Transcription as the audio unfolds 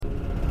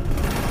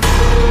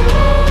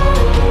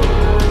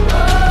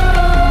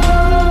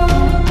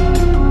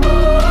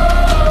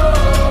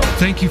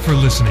for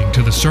listening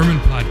to the sermon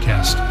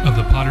podcast of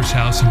the Potter's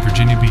House in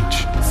Virginia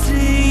Beach.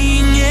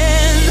 Singing,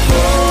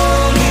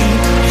 holy,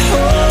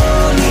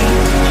 holy,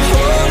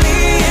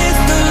 holy is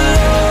the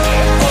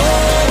Lord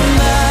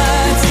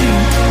Almighty.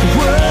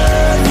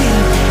 Worthy,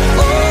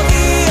 all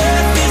the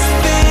earth is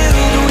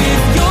filled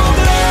with your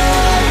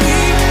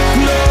glory,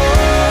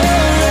 glory.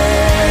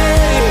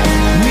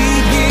 We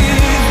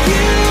give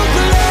you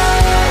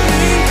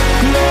glory,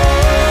 glory.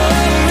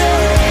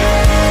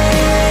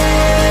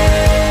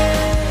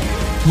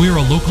 We are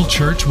a local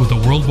church with a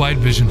worldwide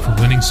vision for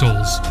winning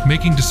souls,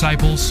 making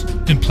disciples,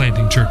 and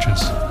planting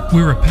churches.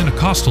 We are a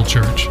Pentecostal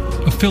church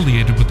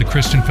affiliated with the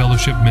Christian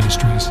Fellowship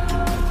Ministries.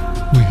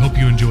 We hope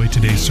you enjoy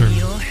today's sermon.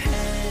 Your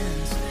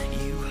hands,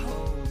 you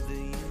hold the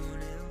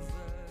universe.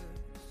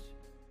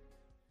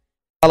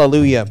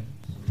 Hallelujah.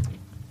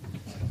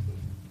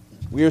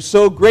 We are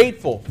so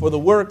grateful for the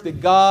work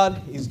that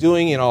God is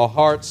doing in our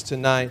hearts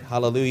tonight.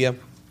 Hallelujah.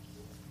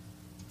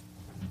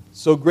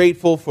 So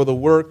grateful for the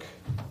work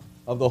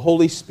of the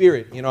Holy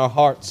Spirit in our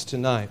hearts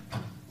tonight.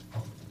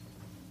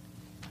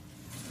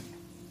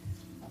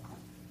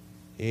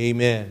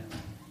 Amen.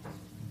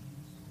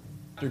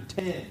 Chapter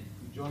 10. You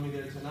join me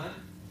there tonight?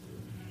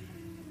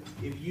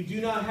 If you do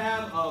not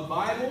have a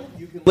Bible,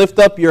 you can lift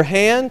up your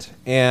hand,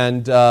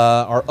 and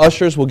our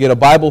ushers will get a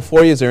Bible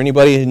for you. Is there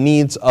anybody who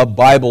needs a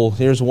Bible?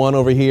 Here's one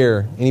over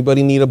here.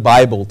 Anybody need a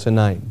Bible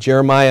tonight?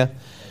 Jeremiah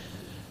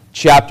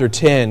chapter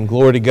 10.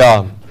 Glory to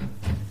God.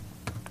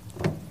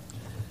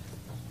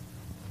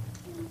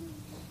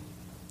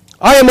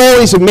 I am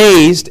always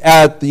amazed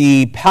at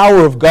the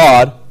power of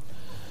God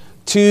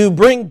to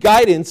bring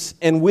guidance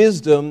and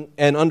wisdom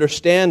and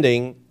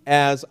understanding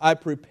as I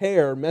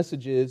prepare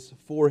messages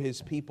for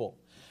His people.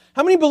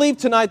 How many believe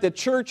tonight that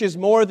church is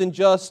more than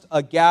just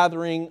a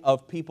gathering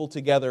of people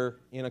together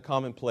in a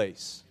common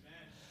place?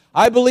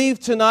 I believe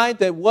tonight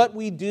that what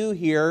we do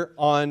here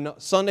on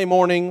Sunday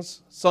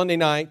mornings, Sunday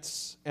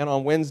nights, and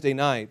on Wednesday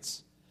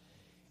nights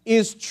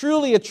is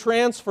truly a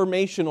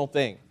transformational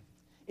thing.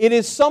 It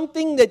is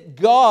something that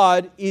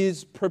God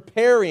is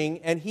preparing,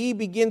 and He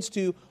begins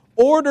to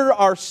order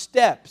our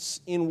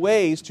steps in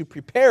ways to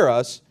prepare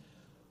us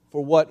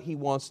for what He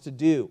wants to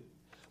do.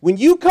 When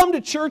you come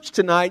to church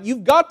tonight,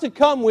 you've got to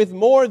come with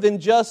more than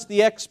just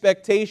the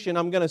expectation,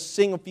 I'm going to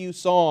sing a few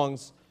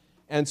songs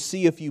and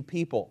see a few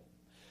people.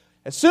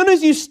 As soon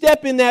as you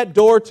step in that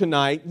door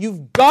tonight,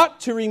 you've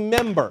got to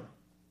remember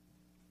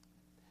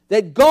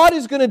that God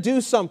is going to do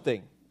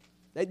something,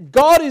 that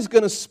God is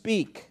going to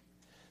speak,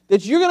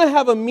 that you're going to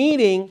have a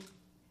meeting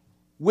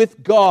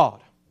with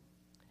God.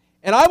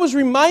 And I was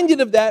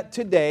reminded of that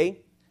today.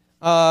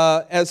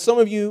 As some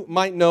of you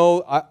might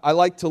know, I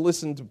like to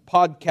listen to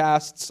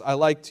podcasts. I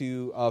like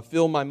to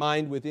fill my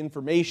mind with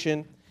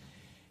information.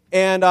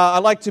 And I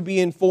like to be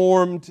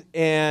informed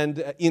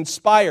and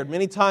inspired.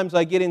 Many times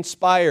I get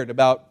inspired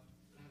about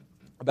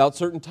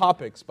certain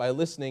topics by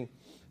listening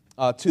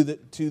to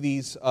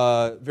these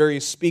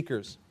various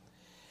speakers.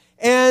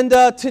 And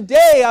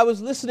today I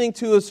was listening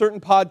to a certain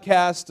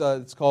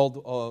podcast. It's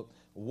called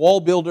Wall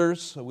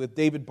Builders with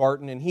David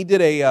Barton, and he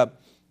did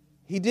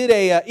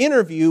a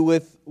interview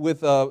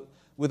with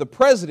a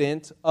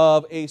president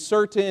of a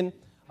certain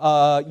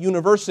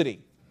university,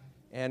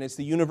 and it's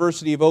the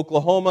University of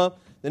Oklahoma.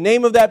 The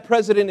name of that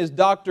president is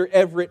Dr.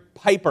 Everett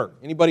Piper.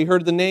 Anybody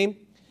heard of the name?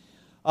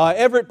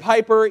 Everett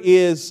Piper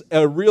is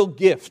a real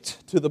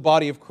gift to the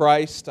body of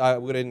Christ. I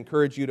would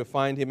encourage you to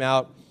find him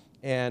out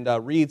and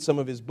read some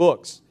of his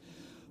books.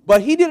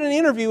 But he did an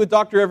interview with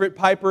Dr. Everett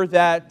Piper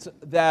that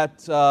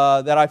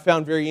I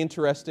found very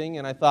interesting,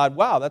 and I thought,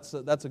 wow, that's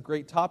a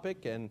great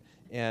topic,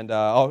 and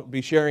I'll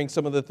be sharing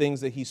some of the things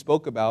that he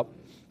spoke about.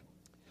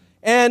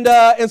 And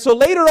so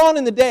later on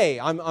in the day,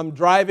 I'm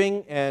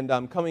driving and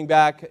I'm coming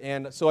back,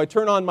 and so I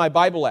turn on my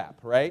Bible app,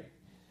 right?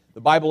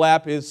 The Bible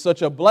app is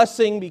such a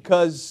blessing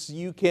because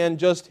you can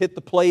just hit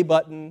the play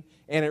button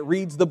and it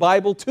reads the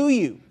Bible to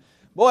you.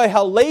 Boy,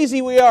 how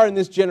lazy we are in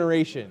this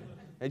generation.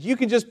 That you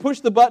can just push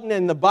the button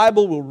and the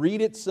Bible will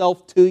read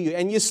itself to you.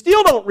 And you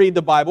still don't read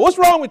the Bible. What's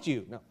wrong with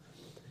you?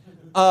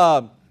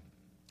 No.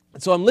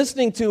 So I'm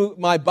listening to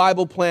my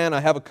Bible plan. I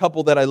have a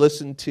couple that I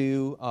listen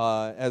to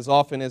as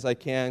often as I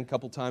can, a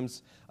couple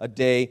times a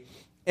day.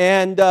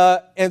 And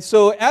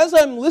so as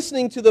I'm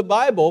listening to the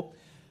Bible,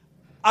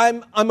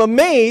 I'm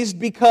amazed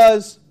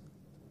because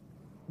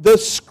the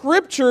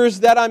scriptures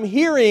that I'm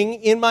hearing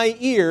in my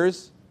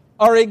ears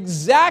are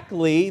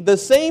exactly the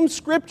same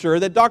scripture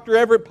that Dr.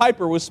 Everett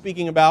Piper was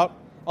speaking about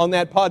on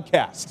that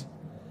podcast.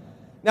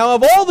 Now,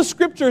 of all the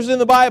scriptures in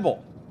the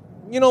Bible,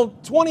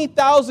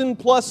 20,000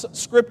 plus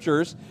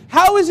scriptures,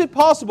 how is it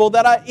possible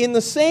that in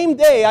the same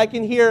day I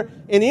can hear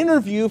an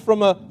interview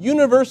from a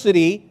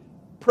university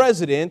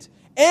president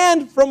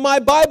and from my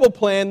Bible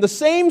plan, the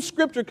same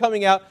scripture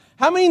coming out?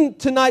 How many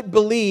tonight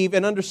believe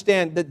and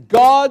understand that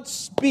God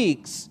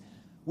speaks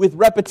with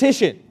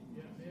repetition?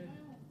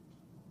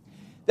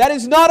 That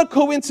is not a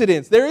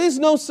coincidence. There is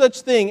no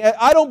such thing.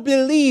 I don't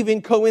believe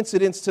in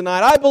coincidence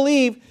tonight. I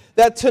believe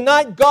that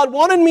tonight God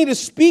wanted me to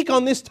speak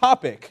on this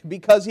topic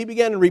because He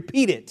began to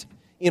repeat it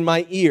in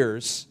my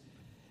ears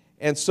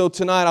And so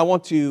tonight I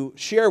want to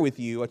share with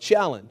you a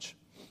challenge.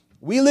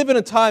 We live in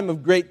a time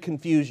of great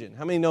confusion.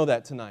 How many know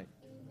that tonight?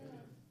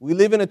 We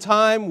live in a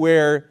time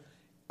where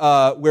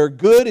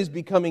good is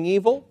becoming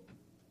evil,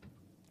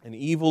 and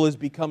evil is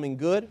becoming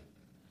good.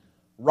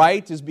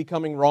 Right is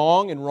becoming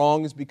wrong, and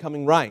wrong is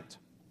becoming right.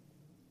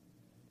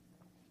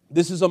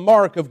 This is a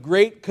mark of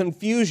great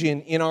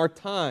confusion in our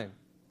time.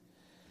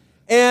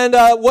 And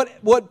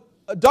what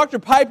Dr.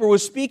 Piper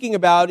was speaking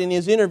about in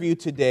his interview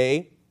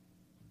today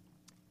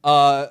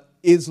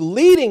is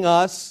leading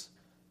us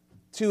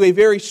to a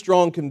very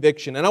strong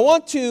conviction. And I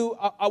want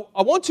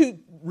to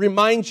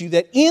remind you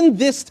that in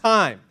this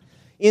time,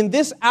 in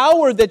this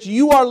hour that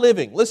you are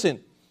living,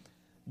 listen,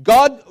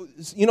 God,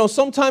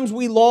 sometimes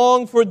we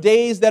long for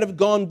days that have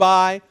gone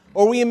by,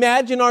 or we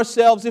imagine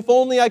ourselves, if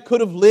only I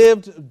could have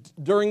lived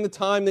during the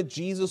time that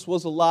Jesus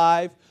was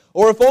alive,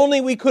 or if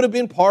only we could have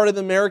been part of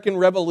the American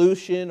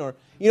Revolution, or,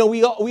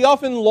 we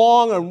often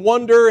long and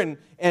wonder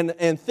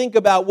and think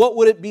about what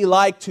would it be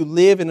like to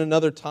live in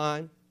another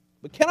time.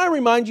 But can I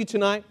remind you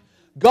tonight,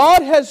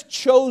 God has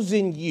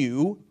chosen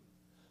you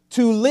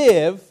to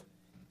live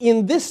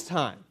in this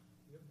time.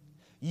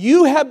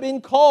 You have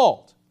been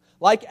called.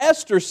 Like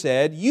Esther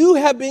said, you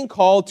have been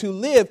called to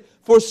live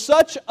for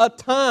such a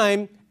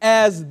time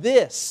as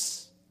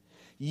this.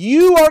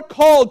 You are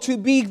called to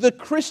be the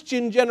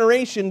Christian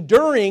generation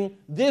during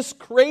this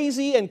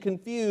crazy and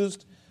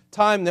confused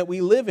time that we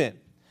live in.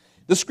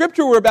 The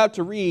scripture we're about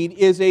to read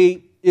is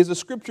a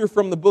scripture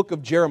from the book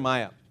of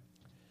Jeremiah.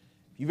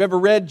 If you've ever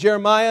read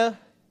Jeremiah,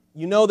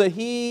 you know that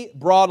he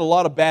brought a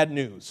lot of bad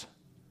news.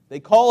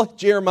 They call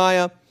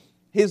Jeremiah,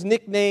 his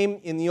nickname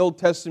in the Old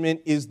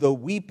Testament is the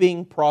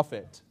weeping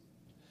prophet.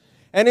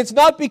 And it's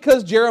not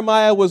because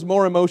Jeremiah was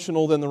more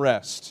emotional than the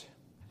rest.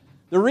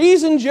 The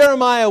reason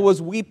Jeremiah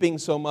was weeping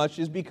so much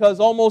is because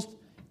almost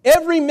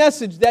every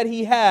message that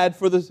he had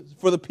for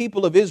the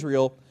people of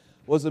Israel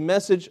was a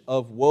message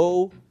of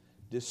woe,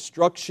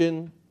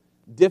 destruction,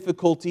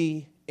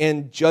 difficulty,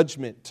 and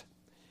judgment.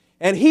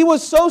 And he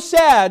was so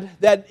sad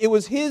that it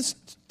was his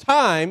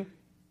time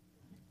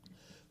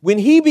when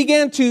he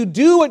began to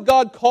do what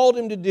God called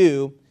him to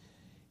do.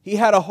 He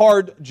had a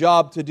hard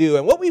job to do.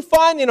 And what we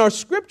find in our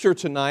scripture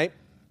tonight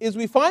is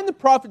we find the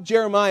prophet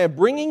Jeremiah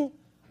bringing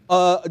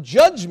a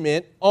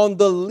judgment on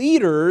the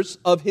leaders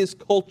of his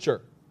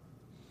culture.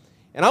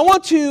 And I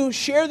want to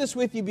share this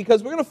with you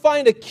because we're going to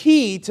find a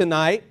key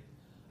tonight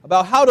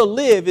about how to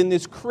live in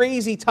this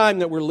crazy time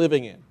that we're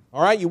living in.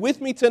 All right, you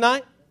with me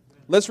tonight?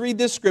 Let's read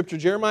this scripture,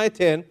 Jeremiah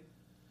 10,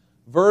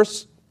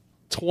 verse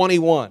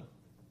 21.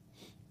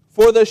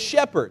 For the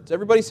shepherds,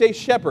 everybody say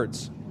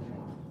shepherds.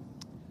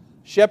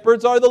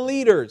 Shepherds are the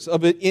leaders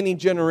of any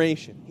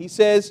generation. He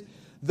says,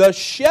 the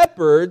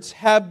shepherds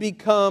have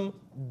become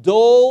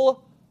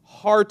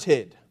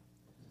dull-hearted.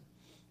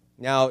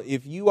 Now,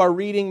 if you are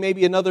reading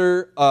maybe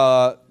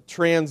another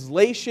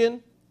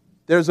translation,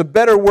 there's a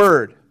better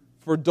word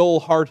for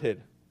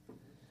dull-hearted.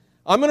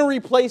 I'm going to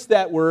replace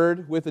that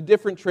word with a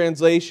different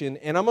translation,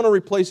 and I'm going to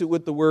replace it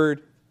with the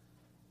word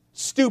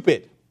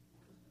stupid.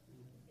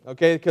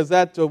 Okay, because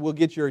that will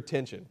get your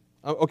attention.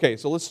 Okay,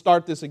 so let's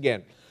start this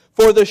again.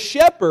 For the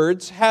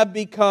shepherds have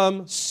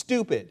become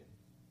stupid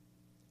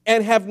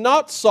and have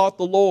not sought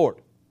the Lord.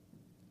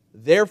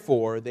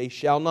 Therefore they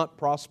shall not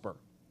prosper.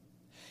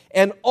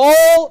 And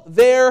all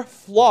their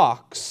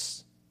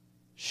flocks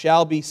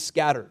shall be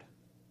scattered.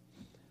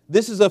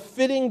 This is a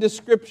fitting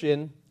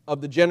description of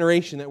the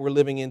generation that we're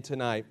living in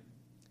tonight.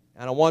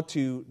 And I want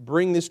to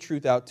bring this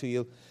truth out to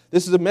you.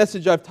 This is a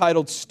message I've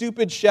titled,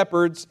 Stupid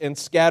Shepherds and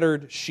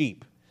Scattered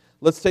Sheep.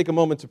 Let's take a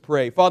moment to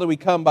pray. Father, we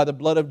come by the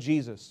blood of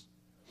Jesus.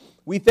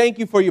 We thank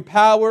you for your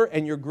power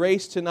and your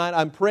grace tonight.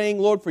 I'm praying,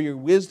 Lord, for your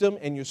wisdom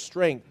and your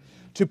strength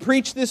to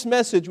preach this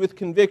message with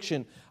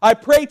conviction. I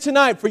pray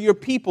tonight for your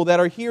people that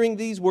are hearing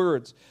these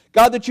words.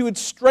 God, that you would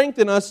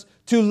strengthen us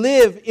to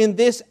live in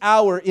this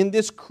hour, in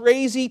this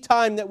crazy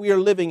time that we are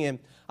living in.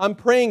 I'm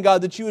praying,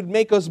 God, that you would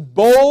make us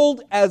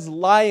bold as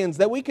lions,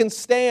 that we can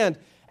stand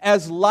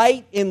as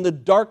light in the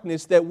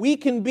darkness, that we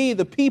can be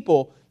the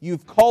people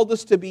you've called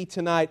us to be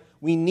tonight.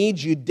 We need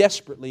you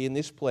desperately in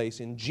this place.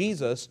 In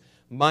Jesus'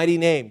 mighty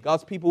name.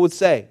 God's people would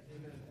say,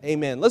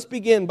 Amen. Let's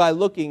begin by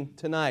looking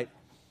tonight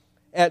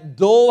at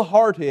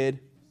dull-hearted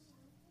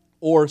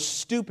or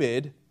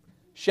stupid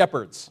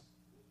shepherds.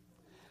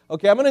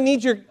 Okay, I'm going to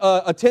need your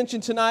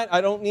attention tonight. I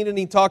don't need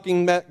any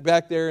talking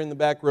back there in the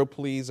back row,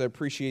 please. I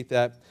appreciate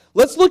that.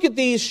 Let's look at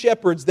these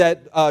shepherds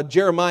that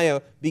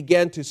Jeremiah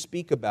began to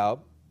speak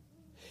about.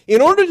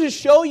 In order to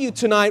show you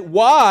tonight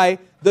why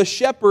the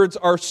shepherds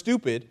are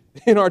stupid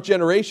in our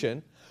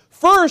generation,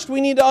 first we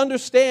need to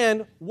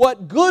understand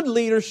what good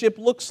leadership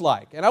looks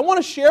like. And I want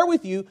to share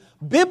with you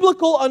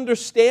biblical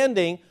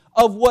understanding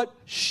of what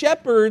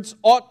shepherds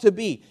ought to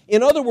be.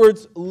 In other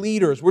words,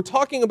 leaders. We're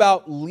talking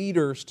about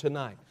leaders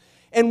tonight.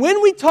 And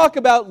when we talk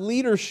about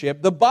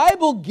leadership, the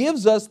Bible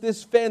gives us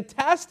this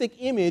fantastic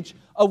image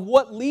of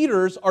what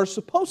leaders are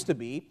supposed to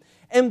be,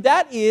 and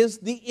that is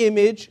the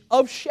image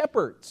of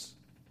shepherds.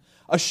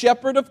 A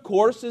shepherd, of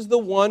course, is the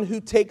one who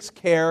takes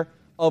care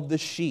of the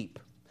sheep.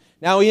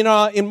 Now,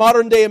 in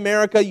modern day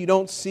America, you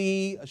don't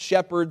see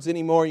shepherds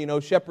anymore.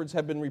 Shepherds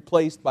have been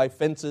replaced by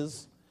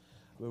fences,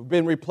 have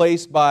been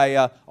replaced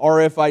by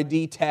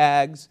RFID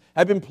tags,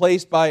 have been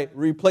replaced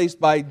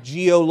by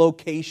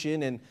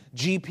geolocation and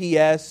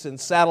GPS and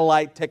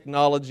satellite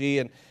technology.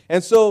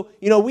 And so,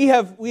 we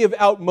have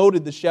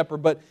outmoded the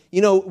shepherd. But,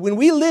 when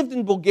we lived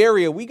in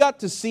Bulgaria, we got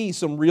to see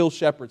some real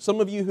shepherds. Some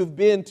of you who've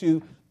been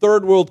to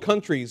third world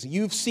countries,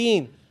 you've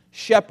seen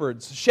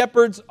shepherds.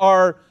 Shepherds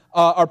are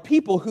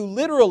people who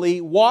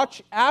literally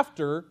watch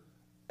after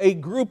a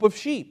group of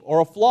sheep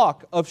or a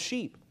flock of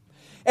sheep.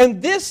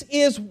 And this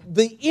is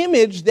the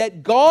image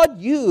that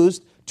God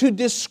used to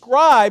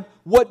describe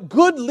what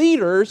good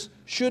leaders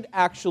should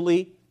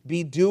actually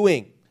be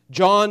doing.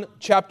 John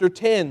chapter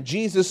 10,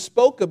 Jesus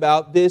spoke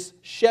about this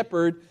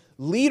shepherd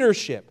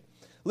leadership.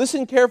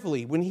 Listen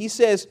carefully when he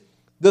says,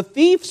 the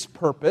thief's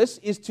purpose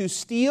is to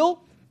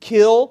steal,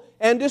 kill,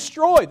 and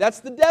destroy. That's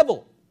the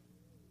devil.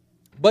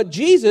 But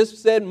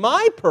Jesus said,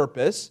 my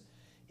purpose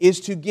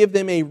is to give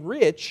them a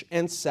rich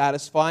and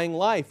satisfying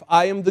life.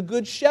 I am the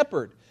good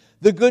shepherd.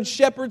 The good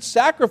shepherd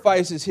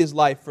sacrifices his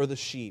life for the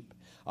sheep.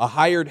 A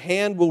hired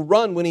hand will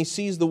run when he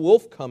sees the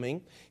wolf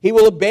coming. He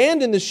will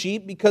abandon the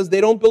sheep because they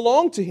don't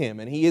belong to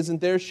him, and he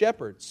isn't their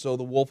shepherd. So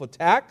the wolf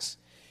attacks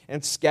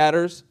and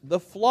scatters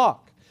the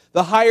flock.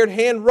 The hired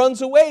hand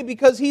runs away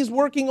because he's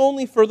working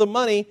only for the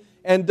money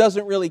and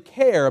doesn't really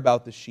care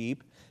about the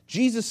sheep.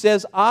 Jesus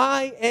says,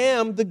 I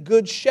am the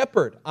good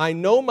shepherd. I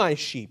know my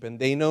sheep, and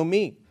they know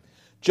me.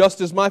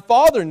 Just as my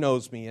Father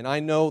knows me, and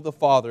I know the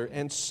Father.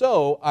 And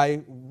so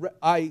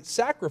I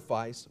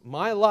sacrifice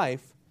my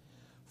life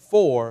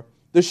for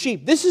the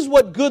sheep. This is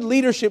what good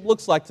leadership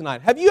looks like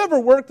tonight. Have you ever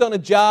worked on a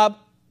job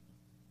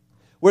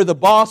where the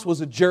boss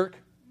was a jerk?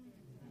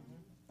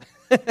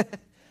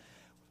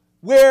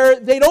 Where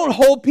they don't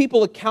hold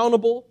people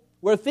accountable,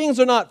 where things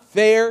are not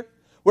fair,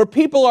 where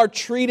people are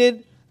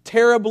treated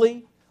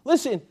terribly?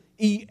 Listen,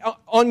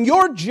 on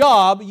your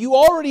job, you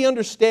already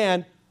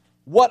understand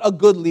what a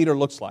good leader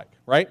looks like,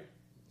 right?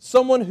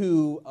 Someone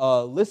who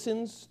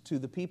listens to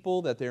the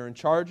people that they're in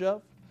charge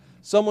of,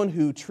 someone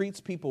who treats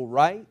people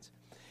right.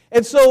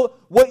 And so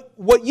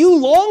what you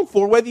long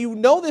for, whether you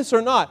know this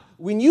or not,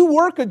 when you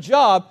work a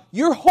job,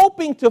 you're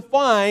hoping to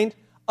find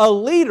a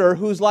leader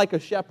who's like a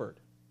shepherd.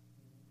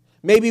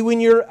 Maybe when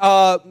you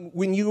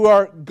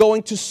are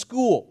going to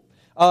school,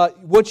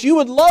 what you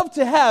would love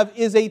to have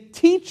is a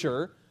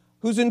teacher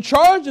who's in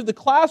charge of the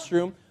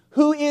classroom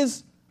who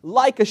is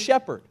like a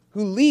shepherd,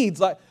 who leads.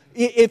 Like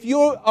if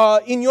you're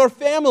in your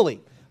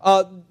family,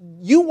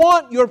 you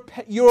want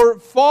your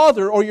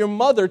father or your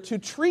mother to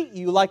treat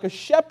you like a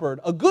shepherd,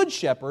 a good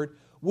shepherd,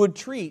 would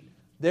treat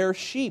their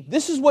sheep.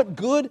 This is what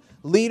good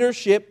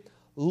leadership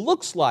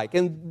looks like.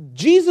 And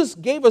Jesus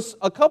gave us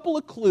a couple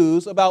of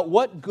clues about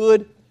what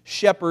good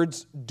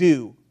shepherds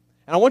do.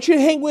 And I want you to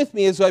hang with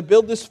me as I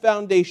build this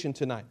foundation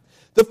tonight.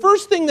 The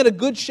first thing that a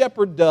good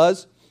shepherd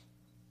does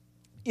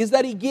is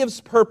that he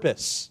gives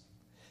purpose.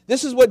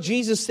 This is what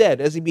Jesus said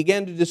as he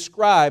began to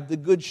describe the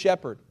good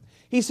shepherd.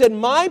 He said,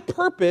 my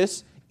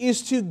purpose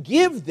is to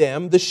give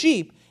them, the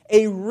sheep,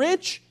 a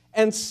rich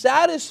and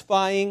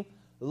satisfying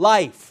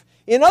life.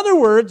 In other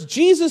words,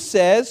 Jesus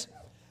says,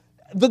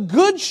 the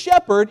good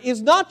shepherd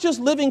is not just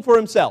living for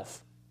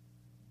himself.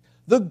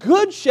 The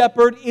good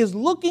shepherd is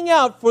looking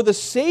out for the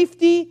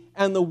safety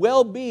and the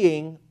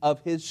well-being of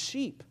his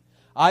sheep.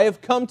 I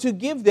have come to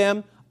give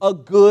them a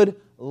good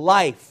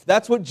life.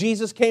 That's what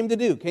Jesus came to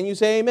do. Can you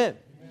say amen?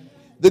 Amen.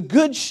 The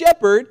good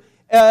shepherd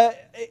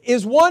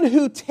is one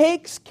who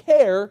takes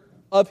care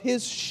of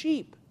his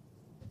sheep.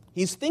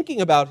 He's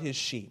thinking about his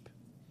sheep.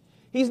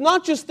 He's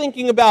not just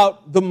thinking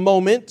about the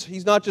moment.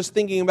 He's not just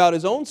thinking about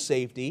his own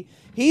safety.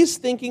 He's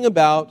thinking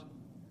about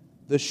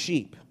the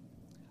sheep.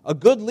 A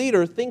good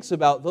leader thinks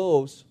about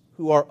those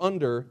who are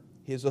under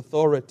his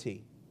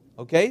authority.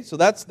 Okay, so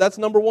that's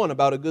number one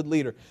about a good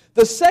leader.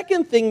 The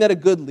second thing that a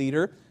good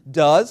leader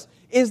does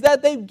is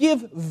that they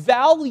give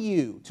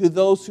value to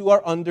those who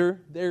are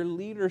under their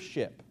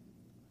leadership.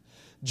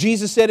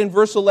 Jesus said in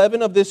verse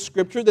 11 of this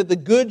scripture that the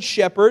good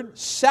shepherd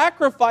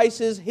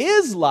sacrifices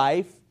his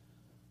life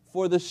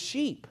for the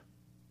sheep.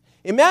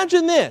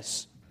 Imagine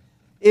this.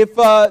 If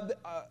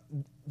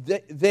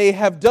they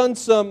have done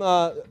some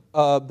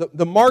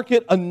the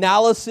market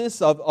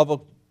analysis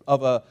of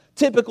a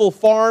typical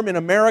farm in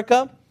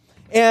America,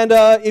 and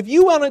if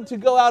you wanted to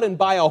go out and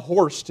buy a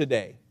horse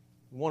today,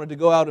 you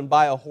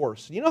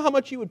know how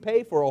much you would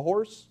pay for a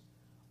horse?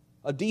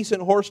 A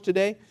decent horse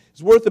today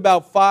is worth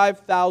about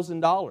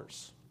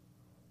 $5,000.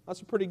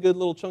 That's a pretty good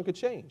little chunk of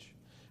change.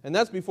 And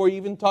that's before you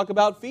even talk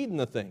about feeding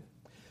the thing.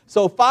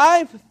 So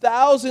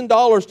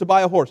 $5,000 to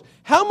buy a horse.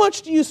 How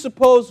much do you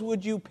suppose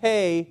would you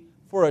pay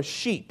for a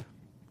sheep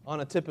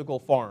on a typical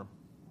farm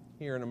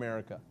here in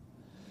America?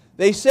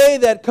 They say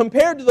that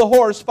compared to the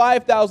horse,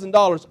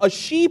 $5,000, a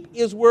sheep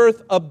is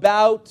worth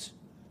about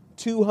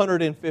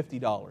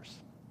 $250.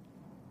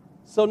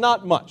 So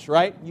not much,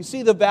 right? You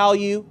see the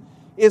value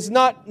is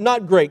not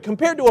great.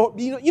 Compared to,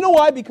 you know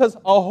why? Because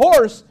a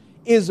horse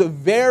is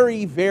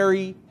very,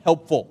 very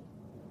helpful.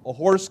 A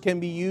horse can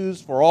be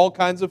used for all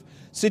kinds of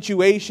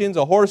situations.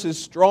 A horse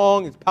is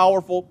strong, it's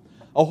powerful.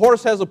 A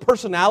horse has a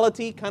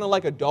personality, kind of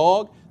like a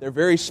dog. They're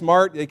very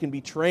smart. They can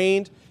be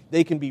trained.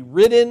 They can be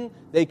ridden.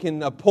 They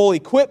can pull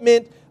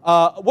equipment.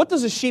 What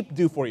does a sheep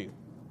do for you?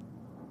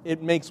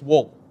 It makes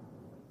wool.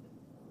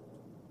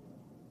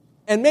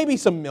 And maybe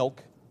some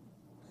milk.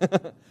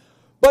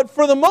 But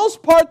for the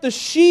most part, the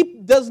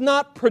sheep does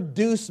not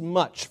produce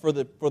much for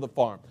the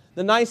farm.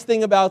 The nice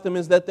thing about them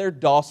is that they're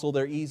docile,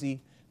 they're easy,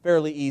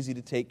 fairly easy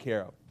to take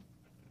care of.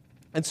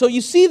 And so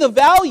you see the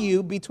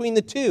value between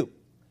the two.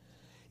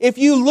 If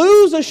you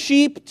lose a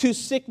sheep to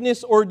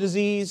sickness or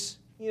disease,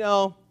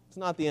 it's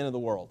not the end of the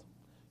world.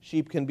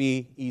 Sheep can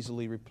be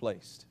easily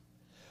replaced.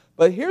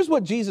 But here's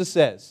what Jesus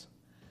says.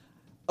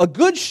 A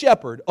good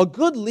shepherd, a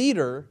good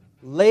leader,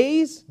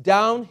 lays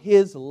down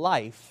his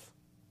life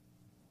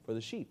for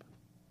the sheep.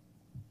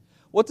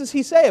 What does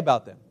he say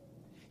about them?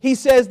 He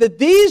says that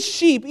these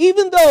sheep,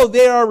 even though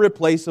they are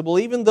replaceable,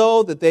 even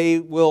though that they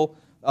will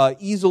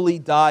easily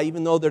die,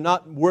 even though they're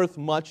not worth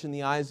much in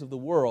the eyes of the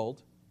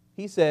world,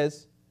 he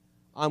says,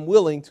 I'm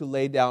willing to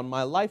lay down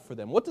my life for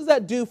them. What does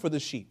that do for the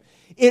sheep?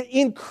 It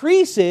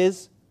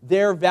increases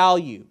their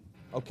value,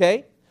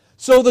 okay?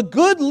 So the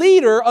good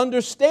leader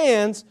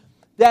understands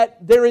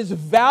that there is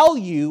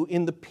value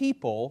in the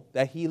people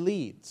that he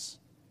leads.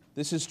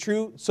 This is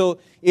true. So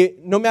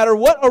no matter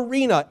what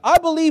arena, I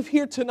believe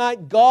here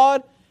tonight,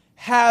 God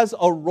has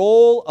a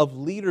role of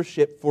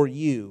leadership for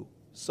you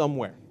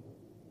somewhere.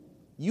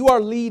 You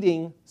are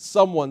leading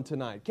someone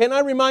tonight. Can I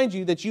remind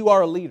you that you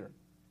are a leader?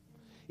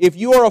 If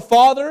you are a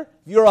father,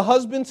 if you're a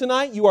husband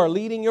tonight, you are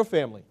leading your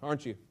family,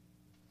 aren't you?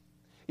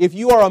 If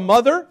you are a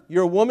mother,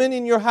 you're a woman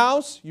in your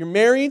house, you're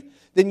married,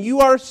 then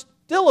you are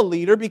still a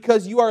leader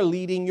because you are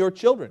leading your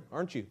children,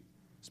 aren't you?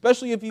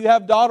 Especially if you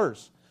have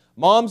daughters.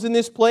 Moms in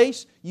this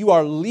place, you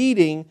are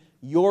leading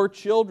your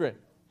children.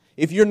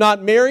 If you're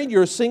not married,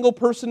 you're a single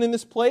person in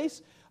this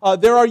place,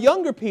 there are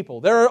younger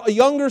people, there are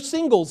younger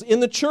singles in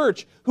the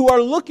church who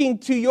are looking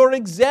to your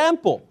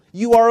example.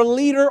 You are a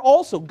leader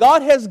also.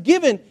 God has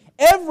given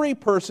every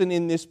person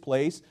in this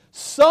place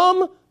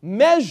some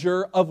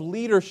measure of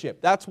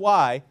leadership. That's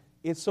why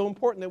it's so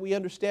important that we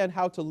understand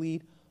how to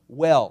lead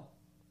well.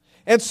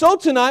 And so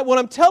tonight, what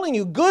I'm telling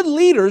you, good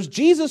leaders,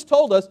 Jesus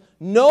told us,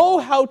 know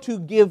how to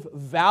give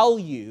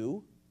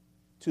value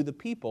to the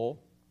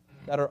people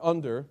that are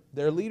under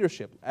their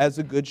leadership, as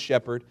a good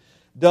shepherd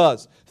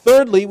does.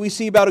 Thirdly, we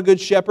see about a good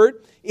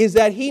shepherd is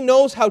that he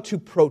knows how to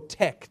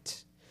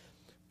protect.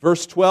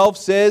 Verse 12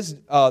 says,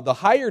 the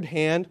hired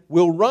hand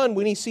will run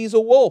when he sees a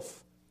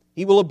wolf.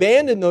 He will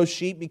abandon those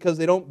sheep because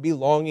they don't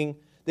belong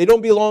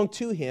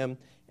to him,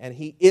 and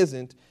he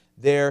isn't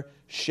their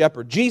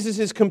shepherd. Jesus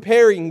is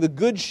comparing the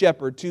good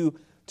shepherd to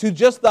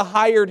just the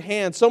hired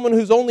hand, someone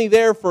who's only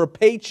there for a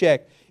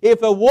paycheck.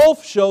 If a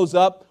wolf shows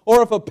up,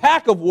 or if a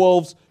pack of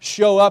wolves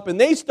show up and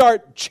they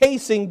start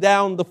chasing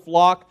down the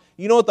flock,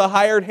 you know what the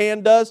hired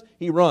hand does?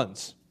 He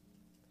runs.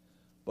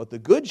 But the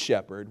good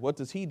shepherd, what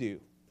does he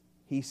do?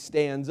 He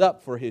stands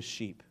up for his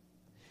sheep.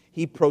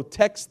 He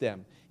protects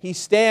them. He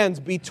stands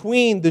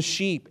between the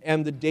sheep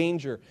and the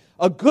danger.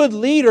 A good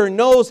leader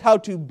knows how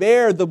to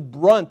bear the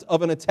brunt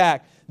of an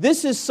attack.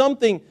 This is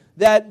something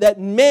that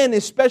men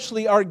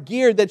especially are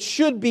geared, that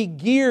should be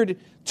geared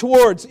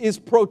towards, is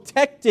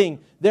protecting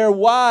their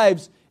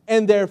wives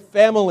and their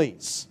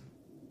families.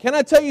 Can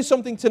I tell you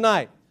something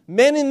tonight?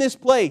 Men in this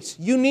place,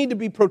 you need to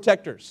be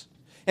protectors.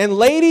 And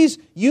ladies,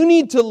 you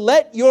need to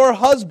let your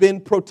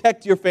husband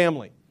protect your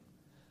family.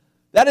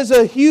 That is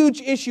a huge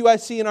issue I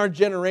see in our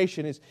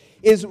generation,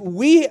 is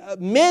we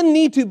men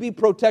need to be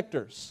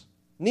protectors.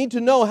 Need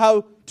to know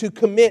how to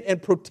commit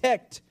and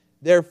protect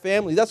their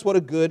family. That's what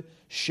a good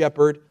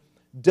shepherd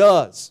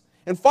does.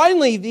 And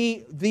finally,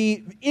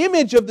 the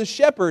image of the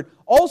shepherd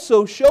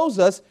also shows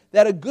us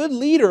that a good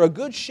leader, a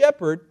good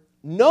shepherd,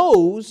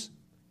 knows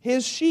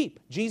his sheep.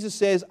 Jesus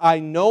says, I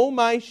know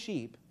my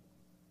sheep,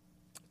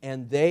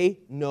 and they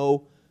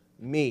know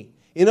me.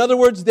 In other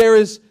words, there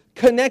is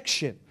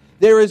connection,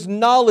 there is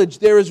knowledge,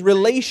 there is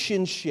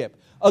relationship.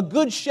 A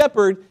good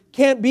shepherd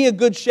can't be a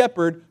good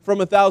shepherd from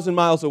 1,000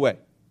 miles away.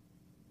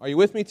 Are you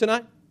with me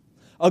tonight?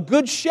 A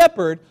good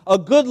shepherd, a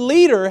good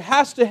leader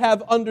has to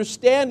have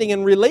understanding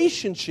and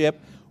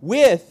relationship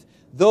with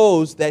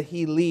those that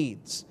he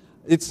leads.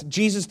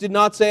 Jesus did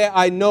not say,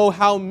 I know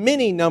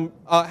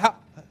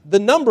the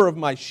number of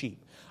my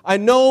sheep. I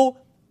know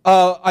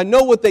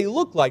what they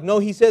look like. No,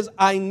 he says,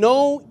 I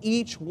know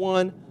each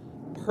one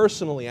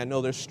personally. I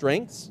know their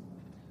strengths.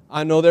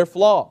 I know their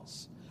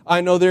flaws.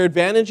 I know their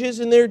advantages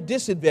and their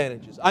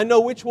disadvantages. I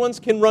know which ones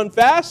can run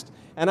fast,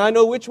 and I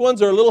know which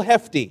ones are a little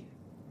hefty.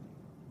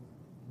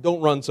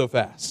 Don't run so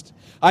fast.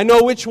 I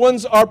know which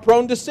ones are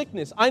prone to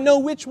sickness. I know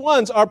which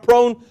ones are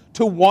prone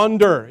to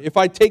wander. If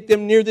I take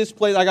them near this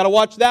place, I got to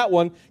watch that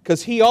one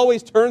because he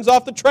always turns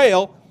off the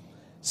trail.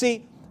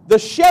 See, the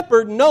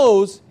shepherd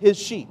knows his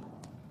sheep.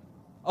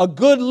 A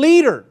good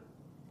leader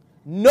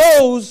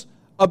knows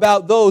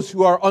about those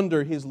who are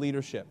under his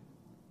leadership.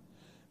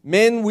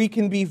 Men, we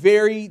can be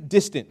very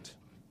distant.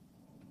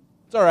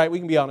 It's all right, we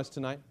can be honest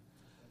tonight.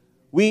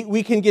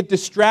 We can get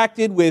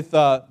distracted with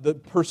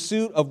the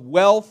pursuit of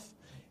wealth,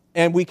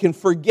 and we can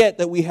forget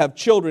that we have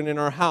children in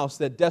our house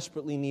that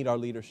desperately need our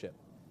leadership.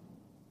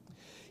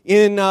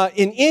 In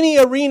any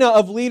arena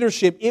of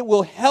leadership, it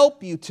will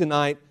help you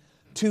tonight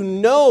to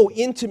know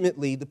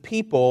intimately the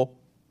people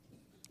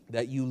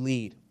that you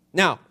lead.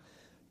 Now,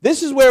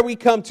 this is where we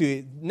come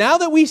to. Now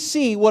that we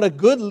see what a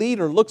good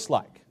leader looks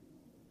like,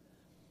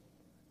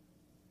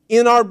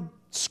 in our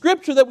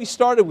scripture that we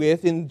started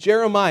with in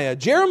Jeremiah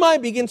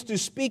begins to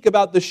speak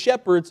about the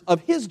shepherds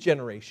of his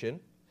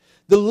generation,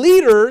 the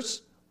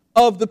leaders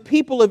of the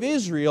people of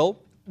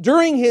Israel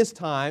during his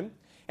time.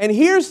 And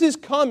here's his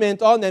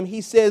comment on them. He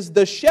says,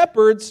 the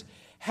shepherds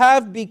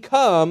have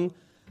become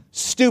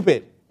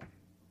stupid.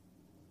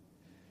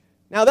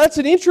 Now that's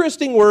an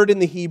interesting word in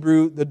the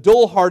Hebrew. The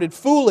dull-hearted,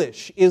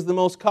 foolish is the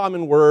most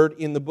common word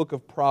in the book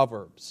of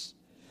Proverbs.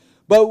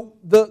 But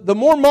the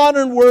more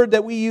modern word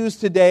that we use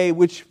today,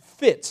 which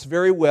fits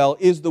very well,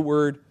 is the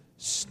word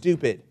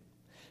stupid.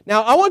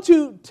 Now I want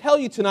to tell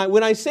you tonight,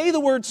 when I say the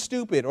word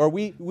stupid, or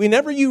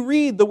whenever you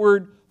read the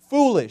word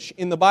foolish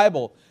in the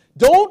Bible,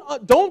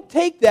 don't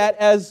take that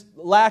as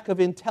lack of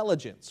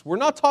intelligence. We're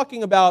not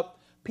talking about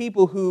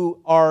people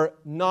who are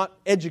not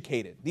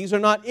educated. These are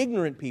not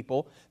ignorant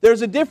people.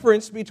 There's a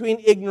difference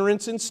between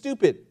ignorance and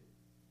stupid. Do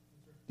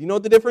you know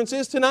what the difference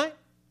is tonight?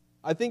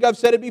 I think I've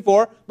said it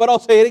before, but I'll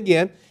say it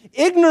again.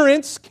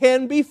 Ignorance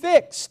can be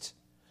fixed.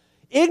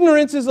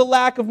 Ignorance is a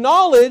lack of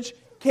knowledge,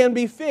 can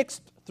be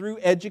fixed through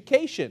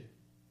education.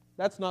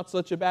 That's not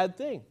such a bad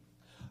thing.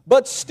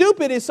 But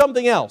stupid is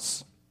something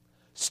else.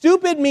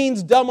 Stupid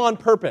means dumb on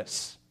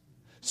purpose.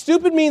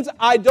 Stupid means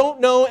I don't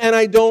know and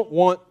I don't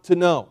want to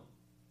know.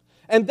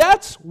 And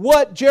that's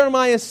what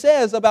Jeremiah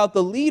says about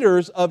the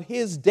leaders of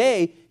his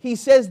day. He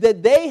says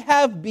that they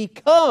have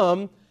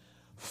become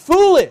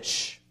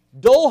foolish,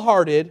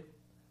 dull-hearted,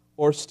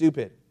 or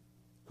stupid.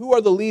 Who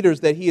are the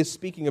leaders that he is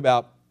speaking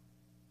about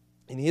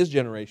in his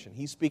generation?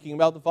 He's speaking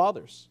about the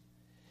fathers.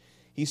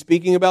 He's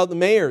speaking about the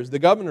mayors, the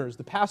governors,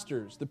 the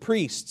pastors, the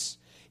priests.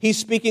 He's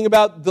speaking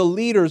about the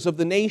leaders of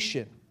the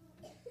nation.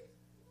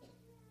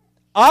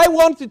 I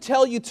want to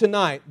tell you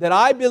tonight that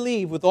I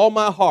believe with all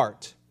my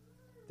heart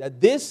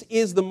that this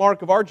is the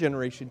mark of our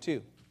generation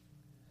too.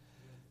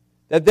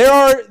 That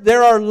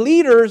there are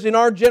leaders in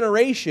our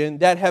generation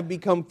that have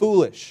become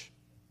foolish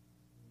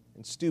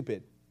and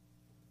stupid.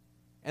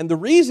 And the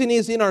reason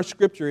is in our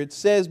scripture. It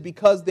says,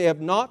 because they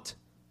have not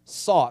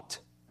sought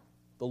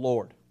the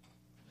Lord.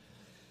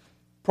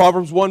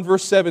 Proverbs 1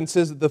 verse 7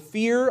 says that the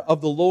fear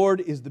of the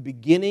Lord is the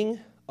beginning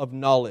of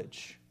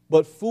knowledge,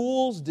 but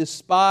fools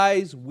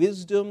despise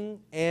wisdom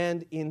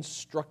and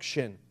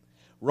instruction.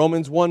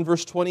 Romans 1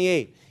 verse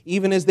 28,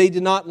 even as they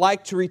did not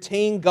like to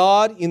retain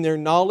God in their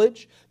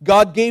knowledge,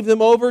 God gave them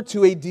over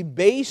to a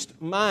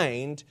debased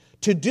mind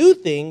to do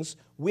things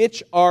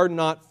which are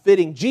not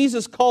fitting.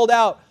 Jesus called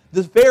out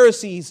the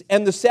Pharisees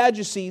and the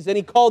Sadducees, and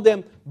He called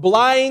them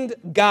blind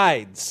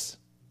guides.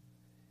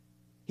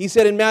 He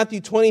said in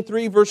Matthew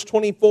 23 verse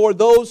 24,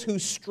 those who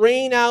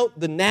strain out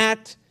the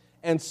gnat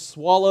and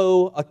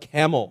swallow a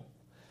camel.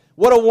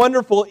 What a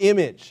wonderful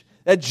image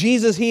that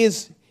Jesus, He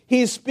is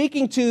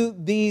speaking to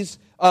these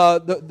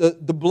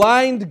the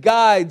blind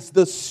guides,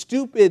 the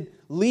stupid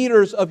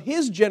leaders of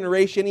His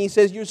generation. He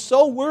says, you're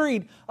so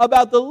worried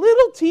about the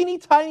little teeny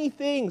tiny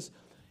things,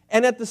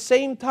 and at the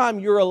same time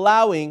you're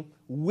allowing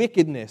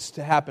wickedness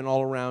to happen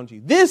all around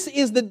you. This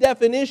is the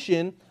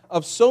definition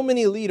of so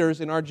many leaders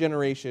in our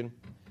generation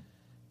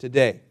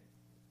today.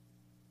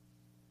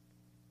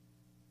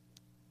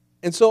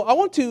 And so I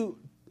want to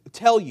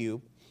tell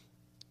you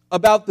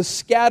about the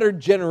scattered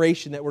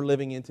generation that we're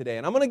living in today.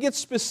 And I'm going to get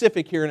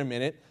specific here in a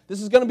minute.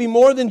 This is going to be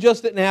more than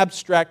just an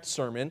abstract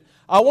sermon.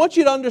 I want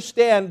you to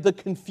understand the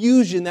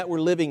confusion that we're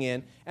living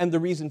in and the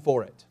reason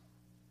for it.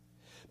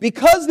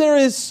 Because there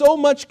is so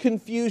much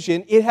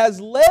confusion, it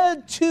has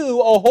led to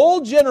a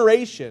whole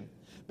generation.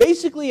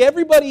 Basically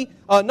everybody,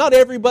 not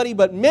everybody,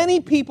 but many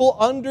people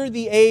under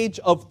the age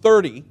of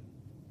 30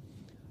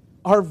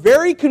 are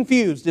very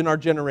confused in our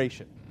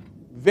generation.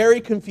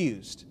 Very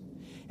confused.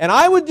 And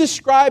I would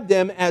describe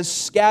them as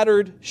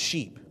scattered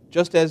sheep,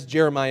 just as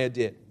Jeremiah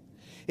did.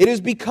 It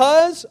is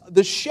because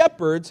the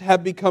shepherds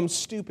have become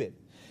stupid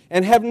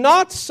and have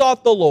not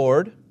sought the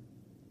Lord,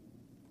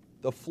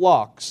 the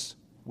flocks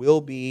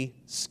will be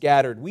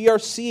scattered. We are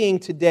seeing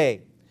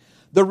today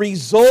the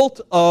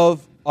result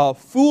of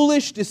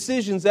foolish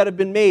decisions that have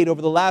been made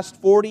over the last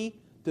 40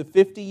 to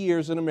 50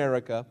 years in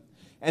America.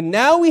 And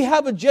now we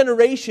have a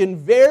generation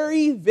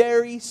very,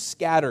 very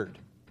scattered.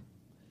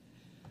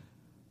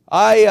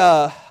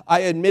 I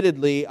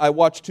admittedly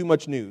watch too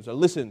much news. I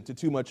listen to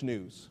too much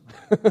news.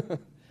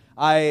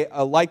 I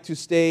like to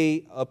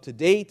stay up to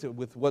date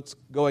with what's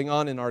going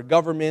on in our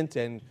government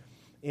and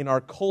in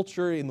our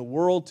culture, in the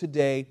world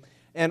today.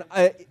 And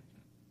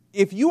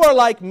if you are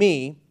like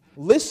me,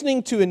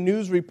 listening to a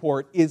news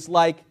report is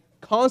like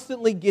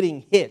constantly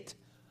getting hit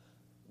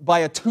by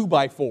a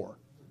 2x4. Or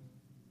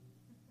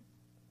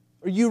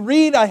you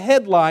read a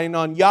headline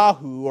on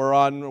Yahoo or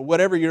on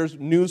whatever your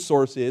news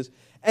source is,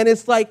 and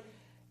it's like,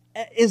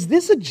 is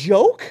this a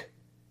joke?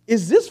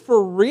 Is this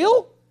for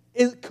real?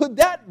 Could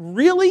that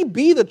really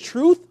be the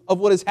truth of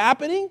what is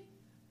happening?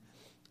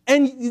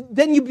 And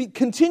then you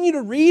continue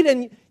to read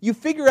and you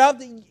figure out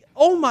that,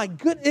 oh my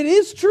goodness, it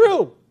is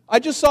true. I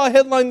just saw a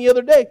headline the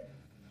other day.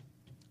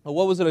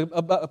 What was it,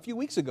 about a few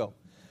weeks ago?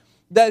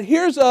 That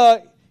here's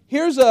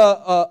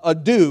a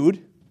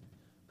dude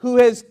who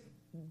has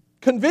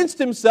convinced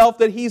himself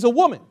that he's a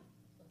woman.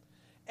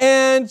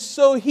 And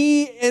so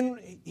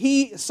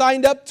he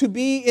signed up to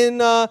be in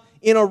a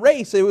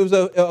race. It was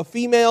a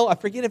female, I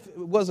forget if it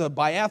was a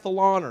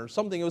biathlon or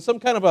something. It was some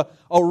kind of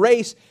a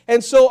race.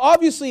 And so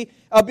obviously,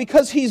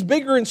 because he's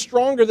bigger and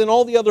stronger than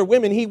all the other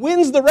women, he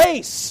wins the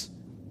race.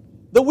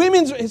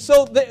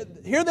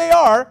 Here they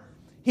are.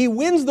 He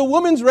wins the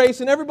women's race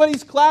and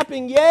everybody's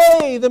clapping.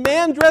 Yay! The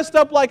man dressed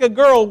up like a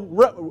girl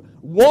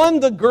won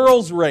the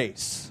girls'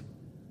 race.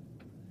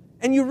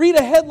 And you read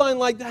a headline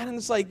like that and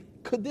it's like,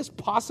 could this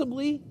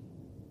possibly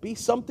be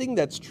something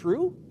that's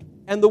true?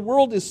 And the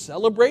world is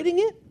celebrating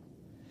it?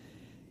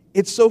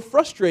 It's so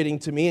frustrating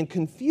to me and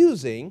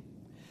confusing.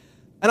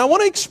 And I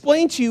want to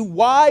explain to you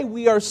why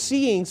we are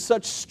seeing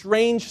such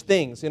strange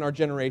things in our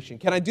generation.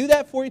 Can I do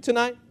that for you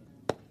tonight?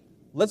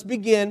 Let's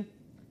begin.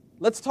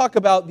 Let's talk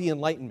about the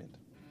Enlightenment.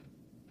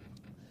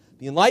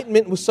 The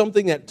Enlightenment was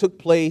something that took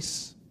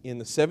place in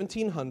the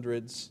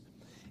 1700s.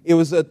 It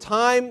was a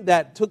time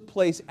that took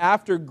place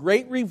after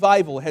great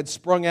revival had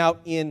sprung out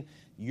in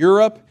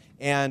Europe,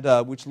 and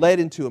which led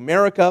into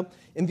America.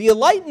 And the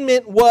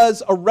Enlightenment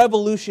was a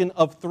revolution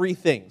of three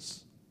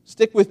things.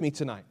 Stick with me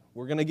tonight.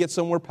 We're going to get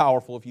somewhere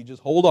powerful if you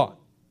just hold on.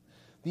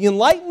 The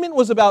Enlightenment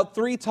was about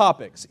three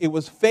topics. It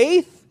was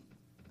faith,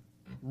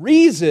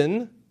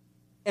 reason,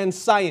 and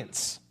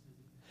science.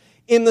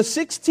 In the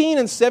 16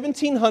 and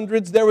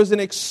 1700s, there was an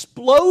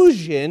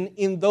explosion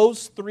in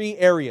those three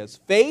areas: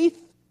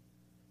 faith,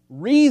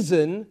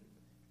 reason,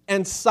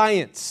 and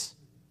science.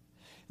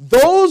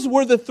 Those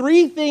were the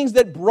three things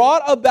that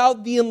brought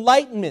about the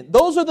Enlightenment.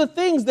 Those are the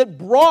things that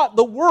brought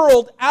the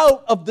world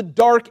out of the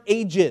Dark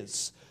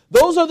Ages.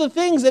 Those are the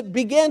things that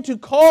began to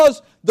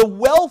cause the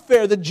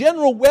welfare, the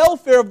general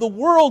welfare of the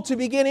world to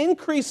begin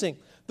increasing.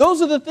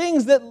 Those are the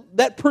things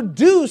that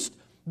produced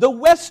the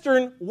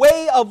Western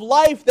way of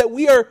life that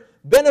we are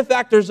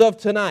benefactors of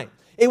tonight.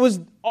 It was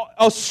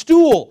a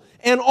stool,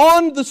 and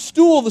on the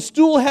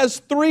stool has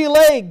three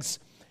legs,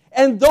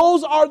 and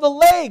those are the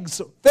legs: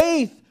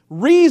 faith,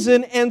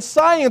 reason, and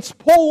science.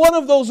 Pull one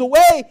of those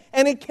away,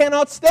 and it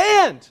cannot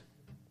stand.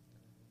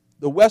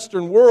 The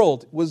Western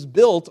world was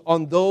built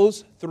on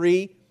those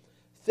three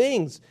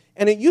things,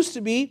 and it used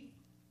to be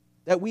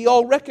that we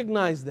all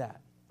recognized that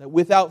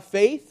without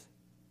faith,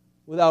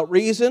 without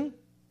reason,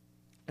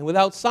 and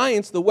without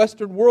science, the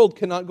Western world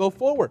cannot go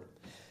forward.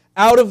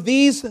 Out of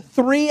these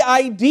three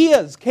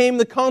ideas came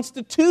the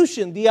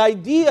Constitution, the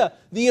idea,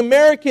 the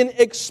American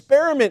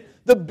experiment,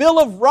 the Bill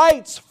of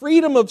Rights,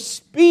 freedom of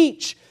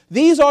speech.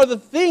 These are the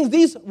things,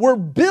 these were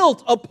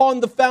built upon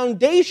the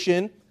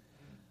foundation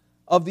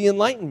of the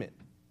Enlightenment.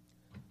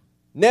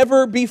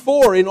 Never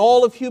before in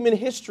all of human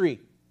history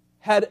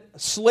had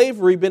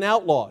slavery been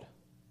outlawed.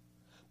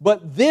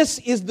 But this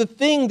is the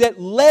thing that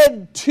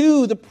led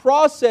to the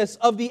process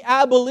of the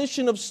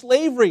abolition of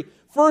slavery,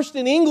 first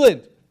in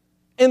England,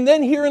 and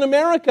then here in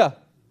America.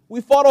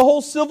 We fought a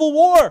whole civil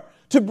war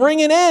to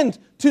bring an end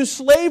to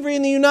slavery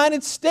in the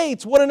United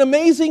States. What an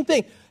amazing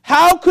thing.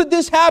 How could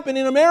this happen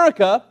in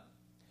America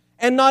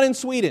and not in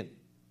Sweden?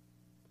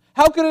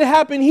 How could it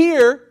happen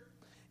here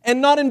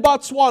and not in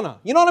Botswana?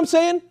 You know what I'm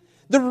saying?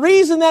 The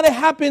reason that it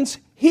happens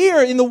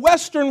here in the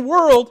Western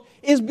world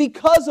is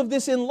because of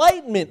this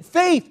Enlightenment.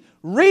 Faith,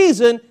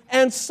 reason,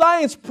 and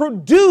science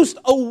produced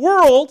a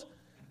world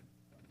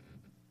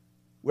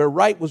where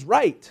right was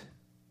right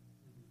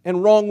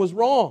and wrong was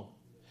wrong.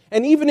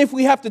 And even if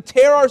we have to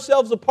tear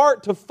ourselves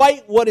apart to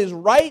fight what is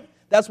right,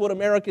 that's what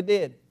America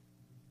did.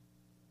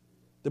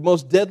 The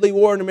most deadly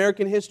war in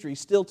American history,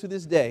 still to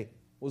this day,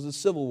 was the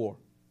Civil War.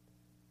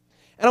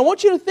 And I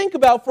want you to think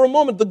about for a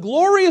moment the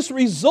glorious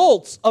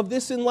results of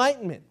this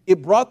Enlightenment.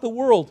 It brought the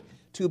world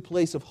to a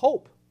place of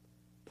hope,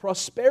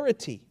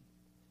 prosperity,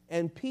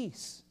 and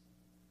peace.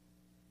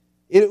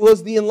 It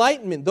was the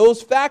Enlightenment,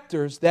 those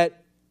factors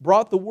that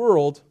brought the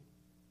world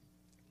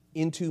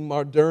into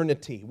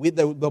modernity.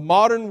 The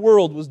modern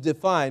world was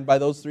defined by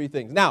those three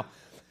things. Now,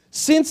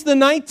 since the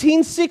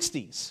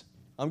 1960s,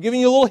 I'm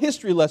giving you a little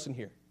history lesson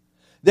here,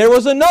 there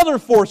was another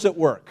force at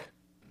work,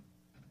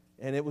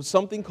 and it was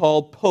something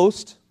called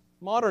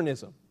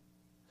postmodernism.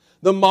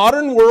 The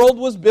modern world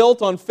was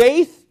built on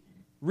faith,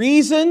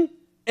 reason,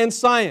 and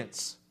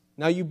science.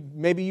 Now,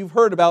 maybe you've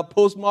heard about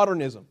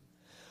postmodernism.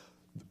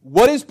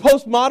 What is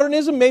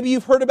postmodernism? Maybe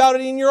you've heard about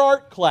it in your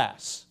art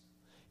class.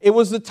 It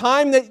was the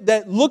time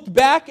that looked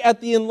back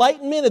at the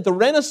Enlightenment, at the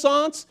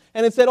Renaissance,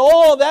 and it said,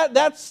 oh,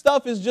 that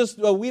stuff is just,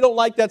 we don't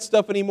like that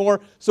stuff anymore,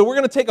 so we're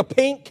going to take a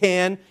paint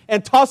can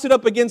and toss it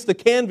up against the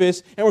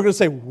canvas, and we're going to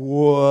say,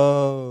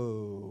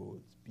 whoa,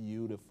 it's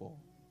beautiful.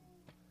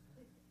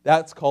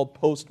 That's called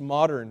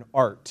postmodern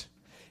art.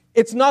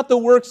 It's not the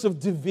works of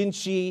Da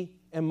Vinci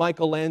and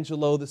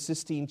Michelangelo, the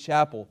Sistine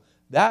Chapel.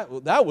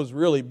 That was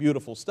really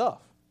beautiful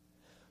stuff.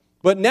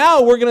 But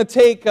now we're going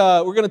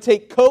to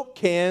take Coke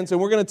cans and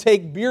we're going to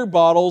take beer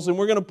bottles and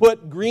we're going to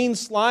put green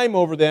slime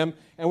over them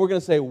and we're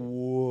going to say,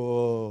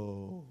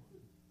 whoa,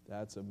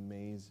 that's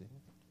amazing.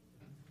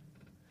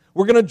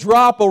 We're going to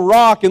drop a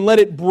rock and let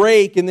it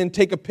break and then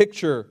take a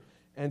picture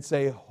and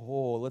say,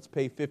 oh, let's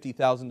pay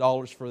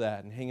 $50,000 for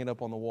that and hang it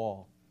up on the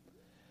wall.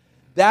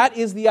 That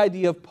is the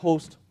idea of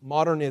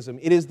postmodernism.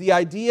 It is the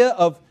idea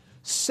of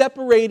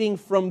separating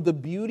from the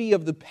beauty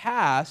of the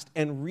past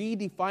and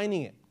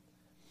redefining it.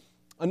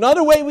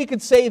 Another way we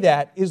could say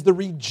that is the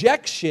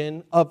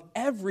rejection of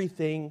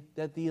everything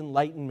that the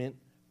Enlightenment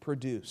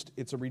produced.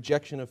 It's a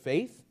rejection of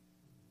faith,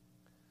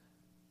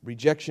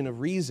 rejection of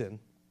reason,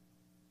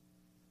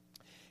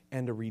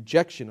 and a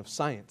rejection of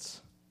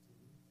science.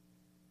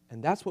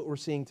 And that's what we're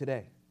seeing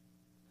today.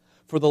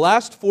 For the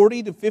last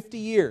 40 to 50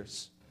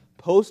 years,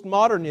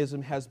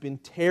 postmodernism has been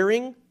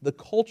tearing the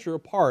culture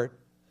apart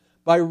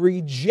by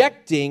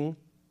rejecting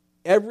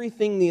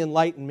everything the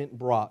Enlightenment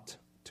brought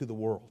to the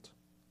world.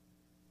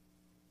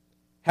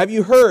 Have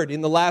you heard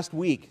in the last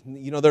week,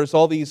 there's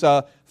all these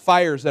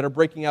fires that are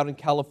breaking out in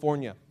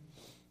California.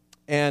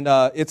 And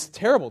it's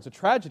terrible. It's a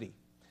tragedy.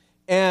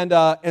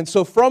 And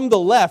so from the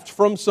left,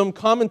 from some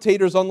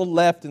commentators on the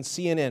left and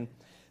CNN,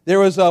 there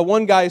was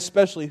one guy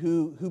especially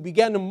who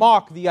began to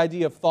mock the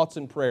idea of thoughts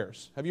and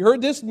prayers. Have you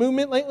heard this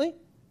movement lately?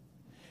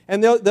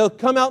 And they'll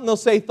come out and they'll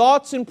say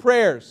thoughts and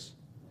prayers.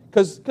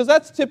 Because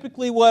that's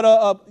typically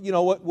what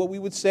we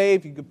would say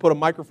if you could put a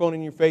microphone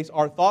in your face.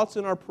 Our thoughts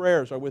and our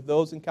prayers are with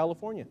those in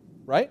California,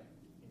 right?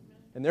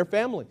 And their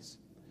families.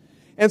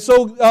 And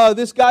so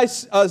this guy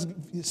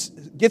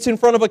gets in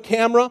front of a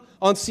camera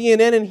on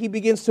CNN and he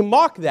begins to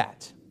mock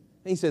that.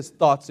 And he says,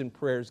 thoughts and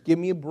prayers, give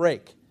me a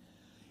break.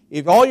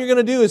 If all you're going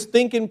to do is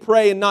think and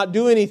pray and not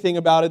do anything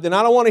about it, then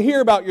I don't want to hear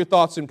about your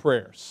thoughts and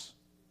prayers.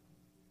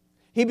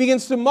 He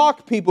begins to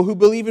mock people who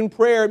believe in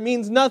prayer. It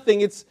means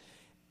nothing.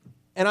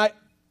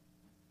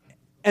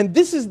 And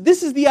this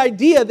is the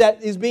idea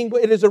that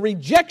it is a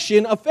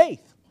rejection of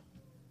faith.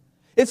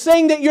 It's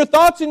saying that your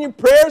thoughts and your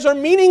prayers are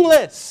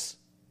meaningless.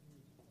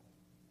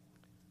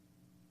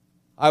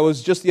 I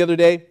was just the other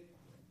day,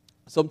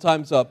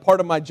 sometimes part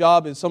of my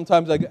job is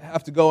sometimes I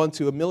have to go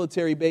onto a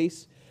military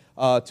base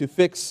to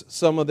fix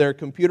some of their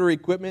computer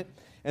equipment.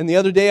 And the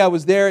other day I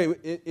was there,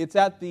 it's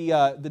at the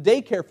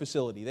daycare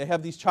facility. They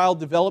have these child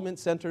development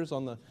centers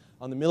on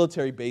the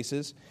military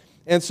bases.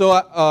 And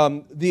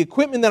so the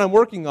equipment that I'm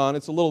working on,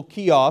 it's a little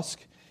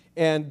kiosk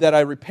and that I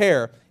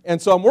repair. And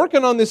so I'm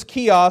working on this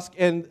kiosk,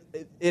 and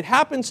it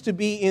happens to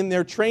be in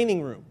their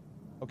training room.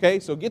 Okay,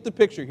 so get the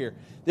picture here.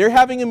 They're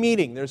having a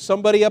meeting. There's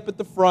somebody up at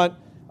the front.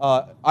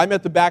 I'm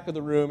at the back of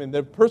the room, and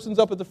the person's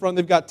up at the front.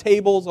 They've got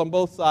tables on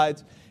both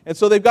sides. And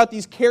so they've got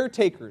these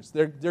caretakers.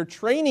 They're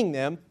training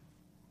them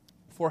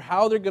for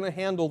how they're going to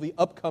handle the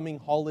upcoming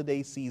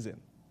holiday season.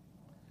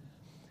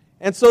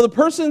 And so the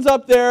person's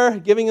up there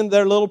giving them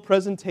their little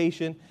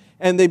presentation,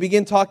 and they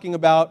begin talking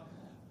about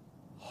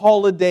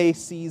holiday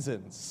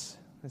seasons.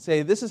 They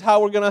say, this is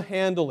how we're going to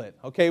handle it.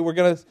 Okay, we're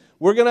going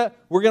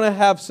to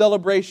have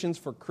celebrations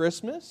for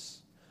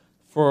Christmas,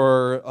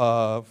 for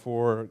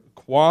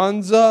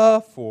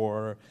Kwanzaa,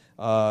 for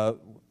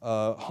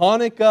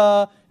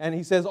Hanukkah, and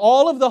he says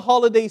all of the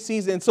holiday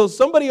season. So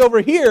somebody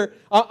over here,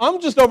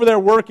 I'm just over there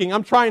working.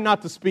 I'm trying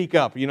not to speak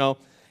up,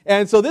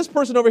 And so this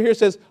person over here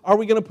says, are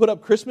we going to put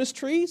up Christmas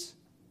trees?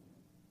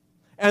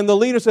 And the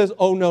leader says,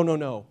 oh,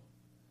 no.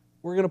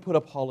 We're going to put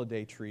up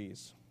holiday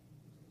trees.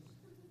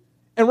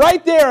 And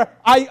right there,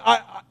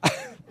 I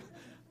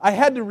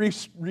had to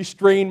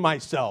restrain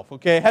myself,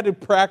 okay? I had to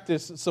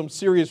practice some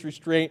serious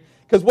restraint.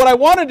 Because what I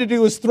wanted to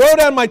do was throw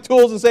down my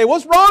tools and say,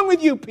 what's wrong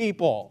with you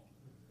people?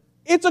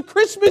 It's a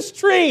Christmas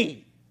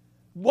tree.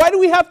 Why do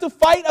we have to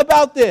fight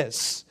about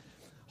this?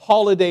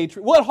 Holiday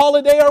tree. What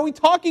holiday are we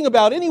talking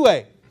about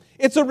anyway?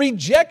 It's a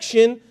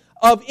rejection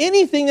of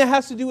anything that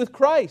has to do with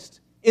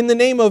Christ in the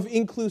name of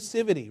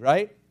inclusivity,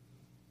 right?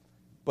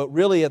 But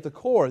really at the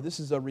core, this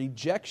is a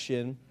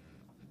rejection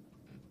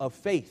of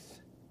faith.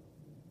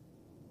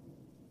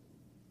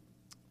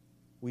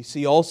 We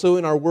see also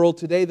in our world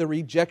today the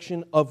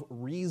rejection of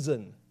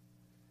reason.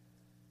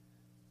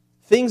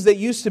 Things that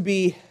used to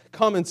be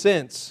common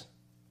sense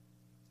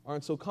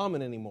aren't so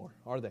common anymore,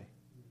 are they?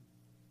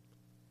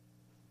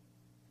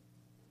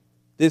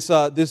 This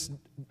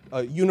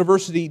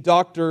university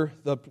doctor,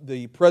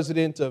 the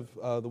president of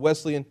the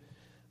Wesleyan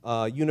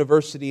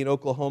University in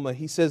Oklahoma,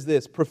 he says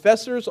this: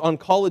 professors on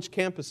college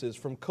campuses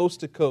from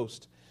coast to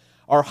coast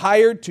are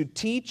hired to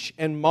teach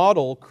and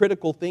model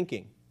critical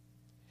thinking,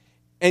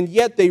 and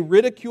yet they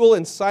ridicule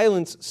and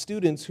silence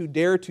students who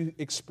dare to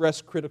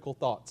express critical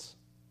thoughts.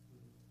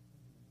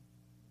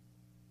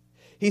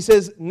 He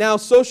says, now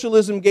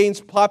socialism gains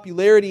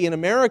popularity in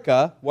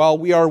America while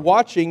we are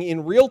watching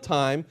in real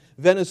time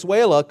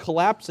Venezuela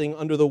collapsing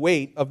under the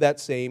weight of that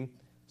same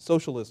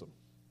socialism.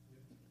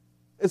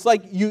 It's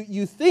like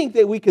you think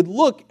that we could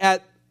look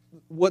at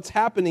what's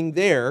happening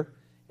there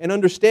and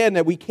understand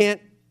that we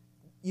can't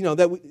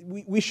that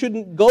we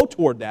shouldn't go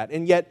toward that.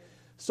 And yet,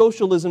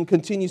 socialism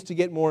continues to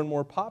get more and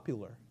more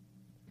popular.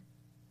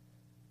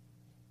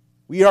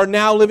 We are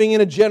now living in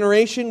a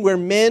generation where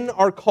men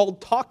are called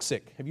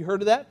toxic. Have you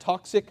heard of that?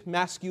 Toxic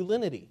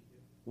masculinity.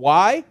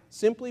 Why?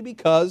 Simply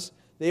because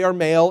they are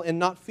male and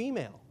not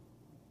female.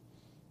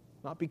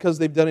 Not because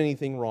they've done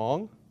anything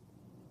wrong.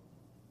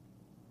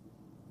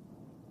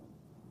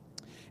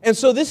 And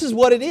so this is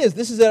what it is.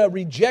 This is a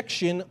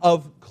rejection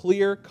of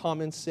clear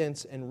common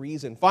sense and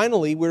reason.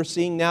 Finally, we're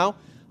seeing now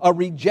a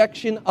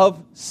rejection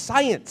of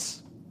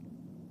science.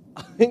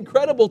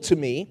 Incredible to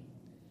me.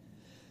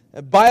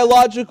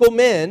 Biological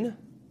men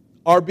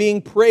are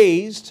being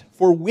praised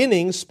for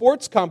winning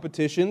sports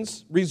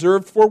competitions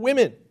reserved for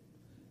women.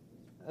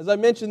 As I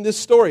mentioned this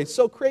story, it's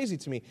so crazy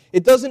to me.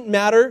 It doesn't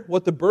matter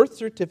what the birth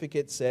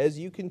certificate says.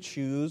 You can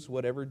choose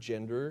whatever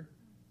gender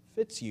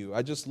fits you.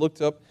 I just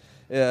looked up,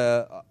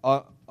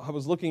 I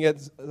was looking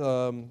at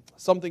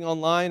something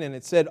online, and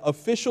it said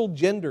official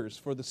genders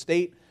for the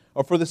state,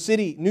 or for the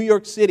city, New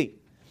York City.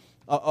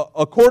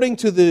 According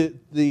to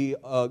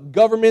the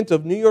government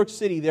of New York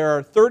City, there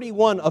are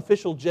 31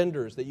 official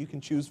genders that you can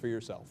choose for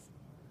yourself.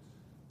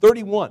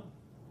 31.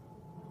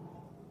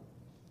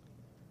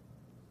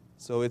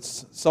 So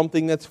it's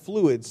something that's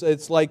fluid. So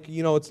it's like,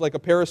 it's like a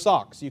pair of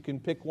socks. You can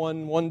pick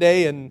one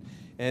day and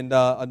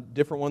a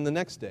different one the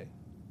next day.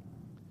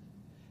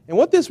 And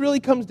what this really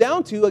comes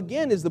down to,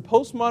 again, is the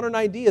postmodern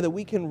idea that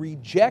we can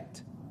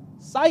reject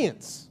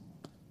science.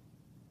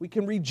 We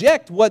can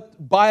reject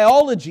what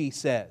biology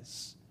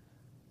says.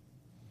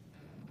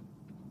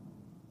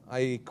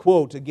 I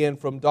quote again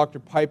from Dr.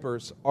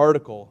 Piper's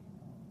article.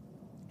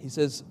 He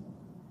says,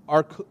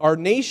 Our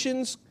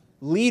nation's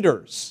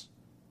leaders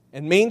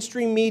and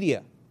mainstream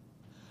media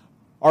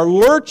are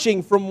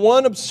lurching from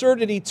one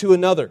absurdity to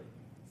another.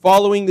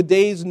 Following the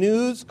day's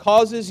news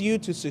causes you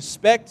to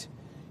suspect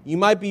you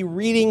might be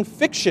reading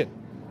fiction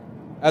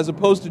as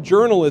opposed to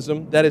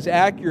journalism that is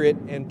accurate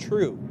and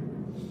true.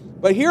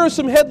 But here are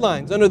some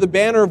headlines. Under the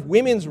banner of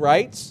women's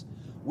rights,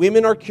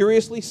 women are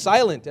curiously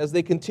silent as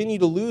they continue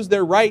to lose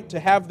their right to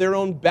have their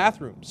own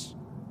bathrooms.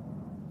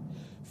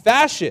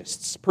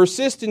 Fascists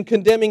persist in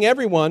condemning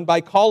everyone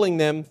by calling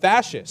them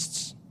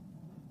fascists.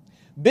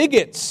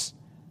 Bigots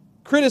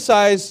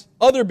criticize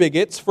other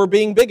bigots for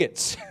being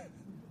bigots.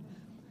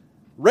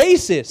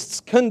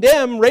 Racists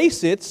condemn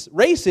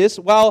racists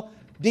while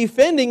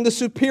defending the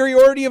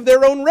superiority of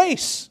their own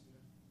race.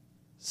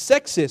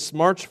 Sexists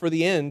march for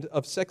the end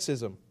of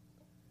sexism.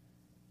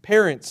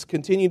 Parents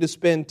continue to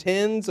spend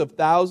tens of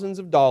thousands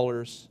of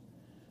dollars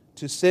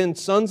to send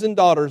sons and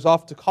daughters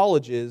off to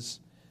colleges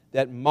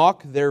that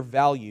mock their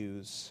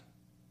values.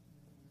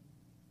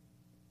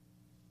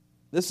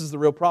 This is the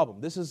real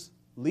problem. This is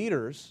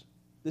leaders,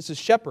 this is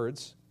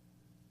shepherds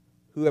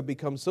who have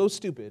become so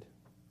stupid,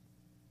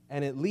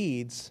 and it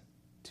leads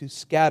to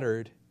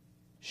scattered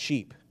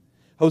sheep.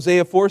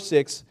 Hosea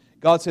 4:6,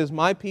 God says,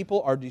 "My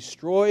people are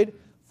destroyed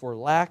for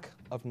lack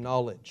of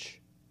knowledge.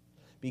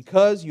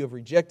 Because you have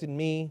rejected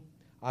me,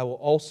 I will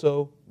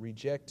also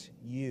reject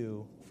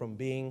you from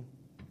being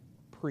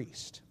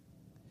priest."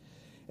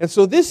 And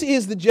so this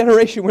is the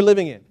generation we're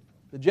living in.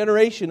 The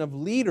generation of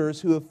leaders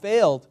who have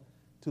failed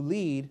to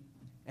lead,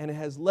 and it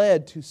has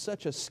led to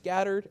such a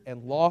scattered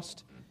and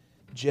lost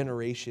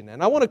generation.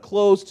 And I want to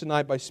close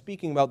tonight by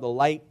speaking about the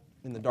light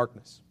in the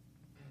darkness.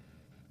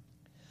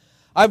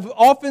 I've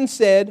often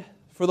said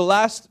for the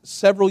last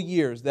several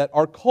years that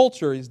our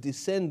culture is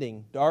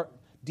descending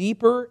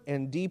deeper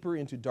and deeper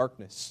into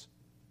darkness,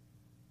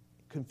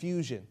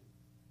 confusion,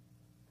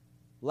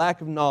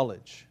 lack of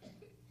knowledge.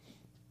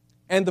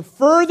 And the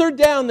further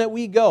down that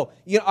we go,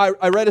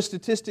 I read a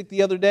statistic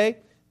the other day,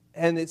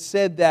 and it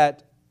said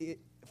that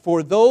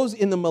for those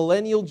in the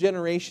millennial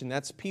generation,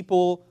 that's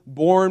people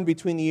born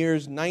between the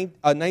years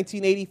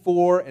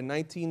 1984 and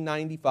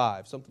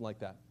 1995, something like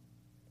that.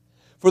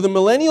 For the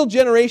millennial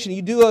generation,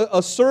 you do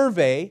a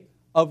survey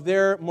of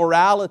their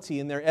morality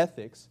and their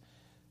ethics.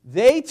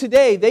 They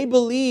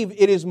believe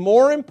it is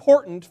more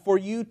important for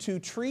you to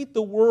treat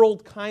the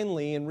world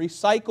kindly and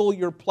recycle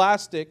your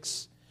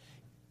plastics.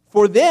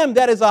 For them,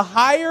 that is a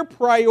higher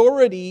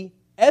priority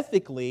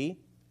ethically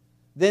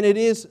than it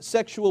is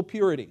sexual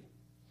purity.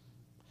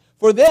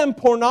 For them,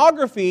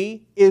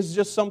 pornography is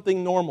just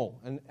something normal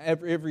and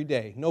every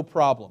day, no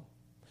problem.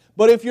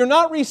 But if you're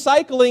not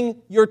recycling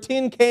your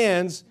tin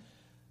cans,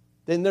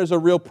 then there's a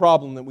real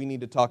problem that we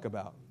need to talk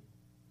about.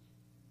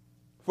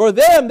 For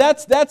them,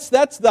 that's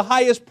the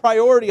highest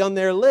priority on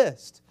their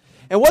list.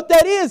 And what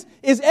that is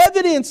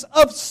evidence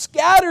of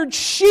scattered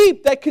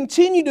sheep that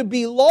continue to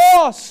be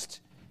lost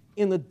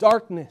in the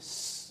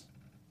darkness.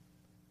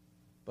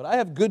 But I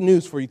have good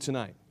news for you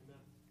tonight.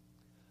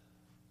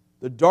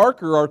 The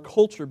darker our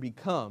culture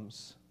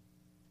becomes,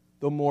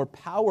 the more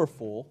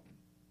powerful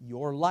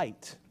your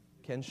light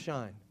can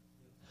shine.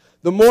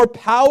 The more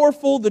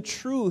powerful the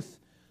truth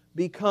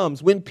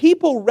becomes. When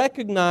people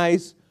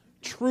recognize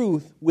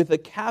truth with a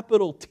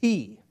capital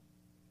T,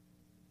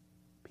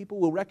 people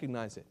will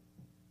recognize it.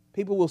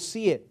 People will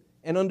see it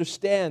and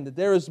understand that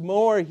there is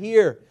more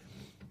here.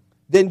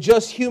 than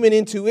just human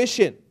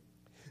intuition.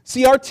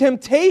 See, our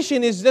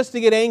temptation is just to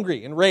get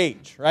angry and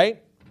rage,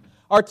 right?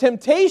 Our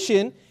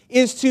temptation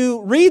is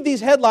to read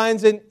these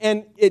headlines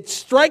and it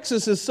strikes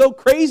us as so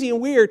crazy and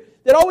weird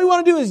that all we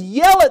want to do is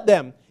yell at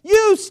them.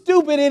 You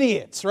stupid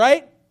idiots,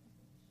 right?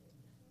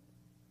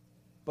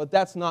 But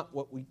that's not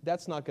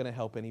going to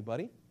help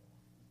anybody.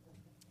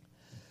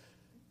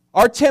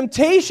 Our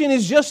temptation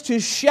is just to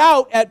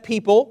shout at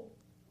people,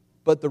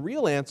 but the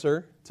real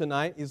answer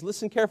tonight is,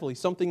 listen carefully,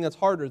 something that's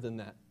harder than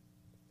that.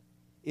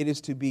 It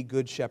is to be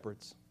good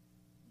shepherds.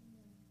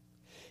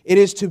 It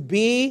is to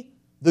be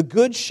the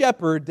good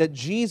shepherd that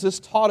Jesus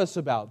taught us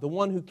about, the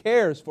one who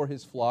cares for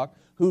his flock,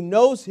 who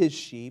knows his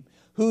sheep,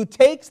 who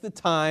takes the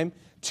time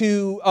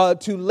to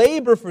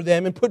labor for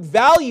them and put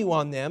value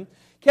on them.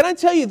 Can I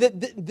tell you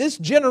that this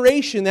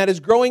generation that is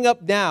growing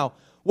up now,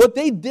 what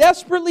they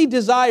desperately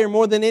desire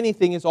more than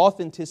anything is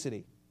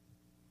authenticity.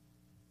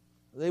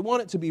 They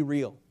want it to be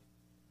real.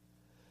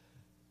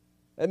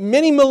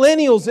 Many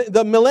millennials,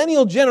 the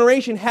millennial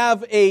generation,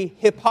 have a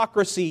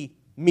hypocrisy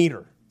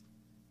meter.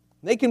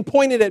 They can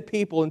point it at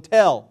people and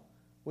tell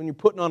when you're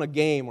putting on a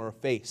game or a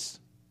face.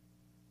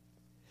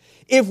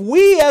 If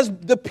we as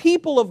the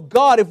people of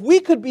God, if we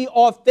could be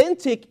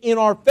authentic in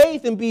our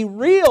faith and be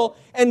real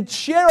and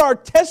share our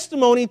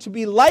testimony to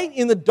be light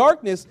in the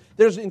darkness,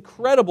 there's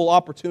incredible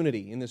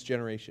opportunity in this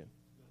generation.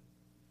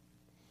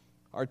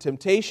 Our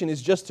temptation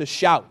is just to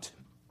shout,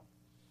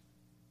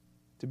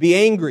 to be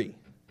angry.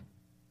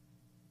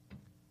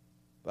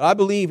 But I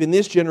believe in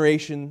this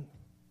generation,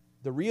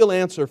 the real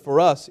answer for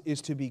us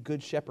is to be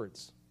good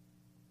shepherds,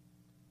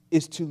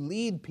 is to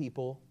lead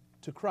people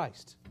to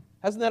Christ.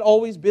 Hasn't that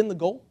always been the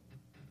goal?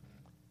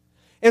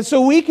 And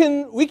so we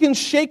can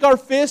shake our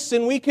fists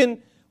and we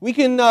can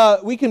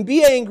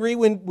be angry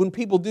when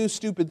people do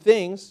stupid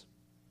things,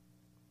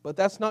 but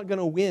that's not going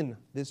to win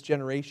this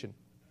generation.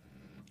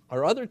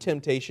 Our other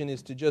temptation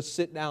is to just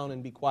sit down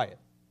and be quiet.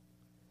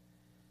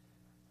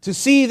 To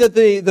see that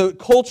the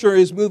culture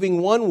is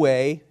moving one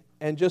way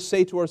and just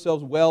say to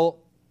ourselves,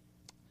 well,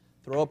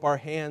 throw up our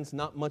hands,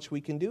 not much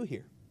we can do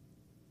here.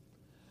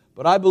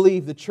 But I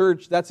believe the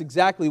church, that's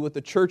exactly what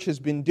the church has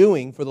been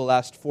doing for the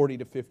last 40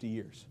 to 50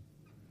 years.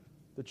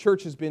 The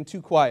church has been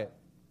too quiet.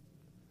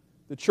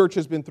 The church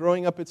has been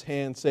throwing up its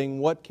hands saying,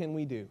 what can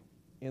we do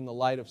in the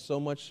light of so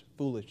much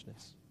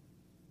foolishness?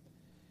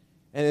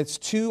 And it's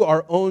to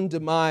our own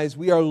demise.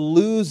 We are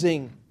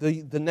losing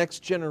the next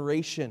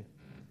generation.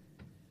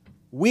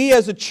 We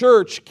as a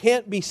church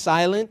can't be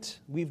silent.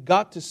 We've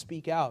got to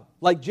speak out.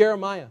 Like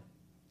Jeremiah,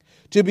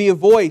 to be a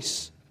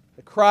voice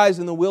that cries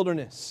in the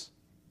wilderness.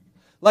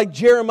 Like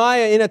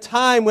Jeremiah in a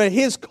time when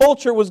his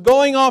culture was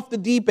going off the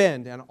deep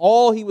end and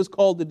all he was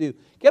called to do.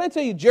 Can I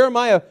tell you,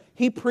 Jeremiah,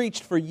 he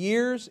preached for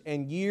years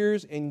and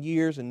years and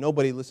years and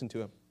nobody listened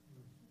to him.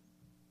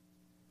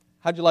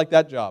 How'd you like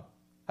that job?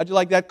 How'd you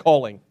like that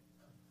calling?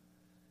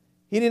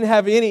 He didn't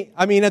have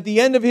at the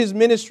end of his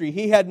ministry,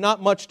 he had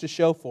not much to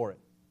show for it.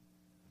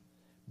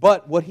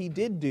 But what he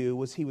did do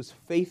was he was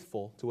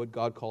faithful to what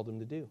God called him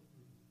to do.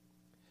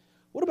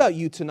 What about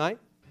you tonight?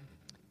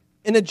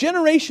 In a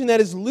generation that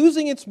is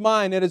losing its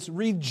mind, that is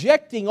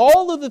rejecting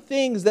all of the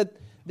things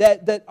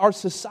that our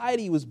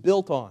society was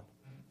built on,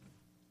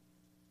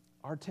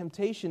 our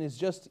temptation is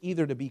just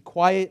either to be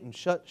quiet and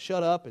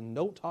shut up and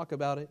don't talk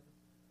about it,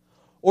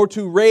 or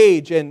to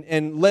rage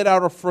and let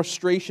out our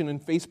frustration in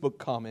Facebook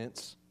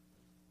comments.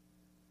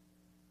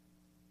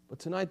 But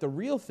tonight, the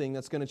real thing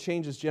that's going to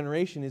change this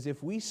generation is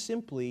if we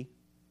simply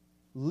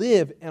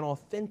live an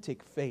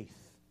authentic faith.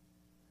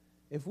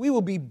 If we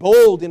will be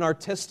bold in our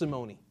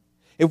testimony.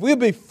 If we'll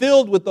be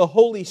filled with the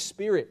Holy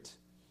Spirit.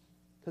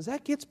 Because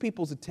that gets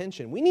people's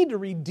attention. We need to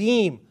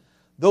redeem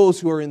those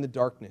who are in the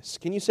darkness.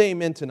 Can you say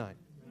amen tonight?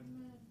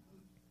 Amen.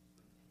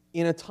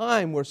 In a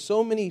time where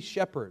so many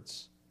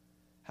shepherds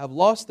have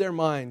lost their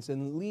minds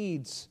and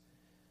leads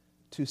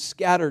to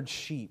scattered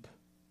sheep,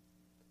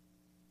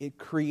 it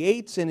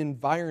creates an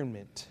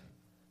environment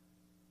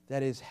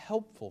that is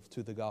helpful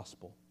to the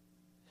gospel.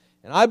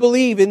 And I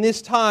believe in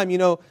this time,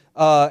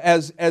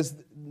 as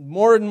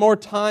more and more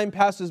time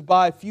passes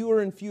by,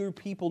 fewer and fewer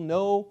people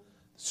know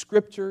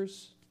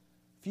Scriptures,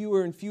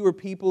 fewer and fewer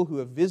people who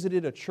have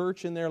visited a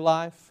church in their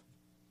life,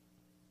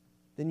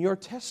 then your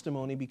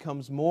testimony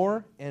becomes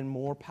more and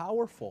more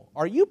powerful.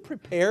 Are you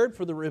prepared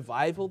for the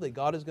revival that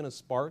God is going to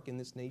spark in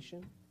this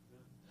nation?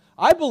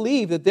 I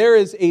believe that there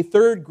is a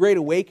third great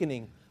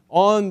awakening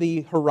on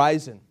the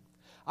horizon.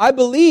 I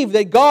believe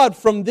that God,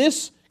 from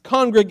this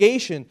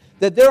congregation,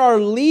 that there are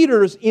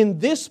leaders in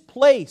this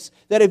place,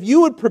 that if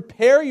you would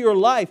prepare your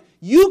life,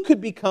 you could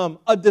become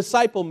a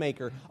disciple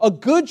maker, a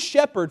good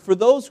shepherd for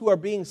those who are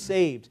being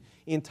saved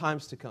in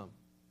times to come.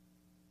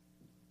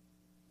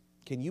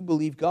 Can you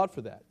believe God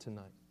for that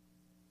tonight?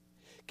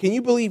 Can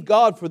you believe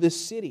God for this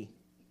city?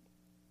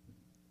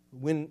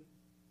 When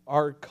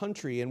our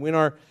country and when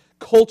our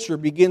culture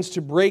begins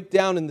to break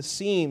down in the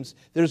seams,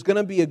 there's going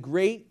to be a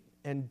great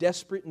and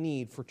desperate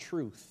need for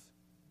truth.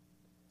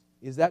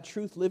 Is that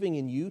truth living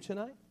in you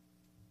tonight?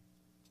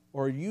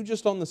 Or are you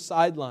just on the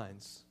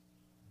sidelines,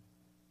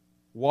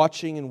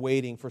 watching and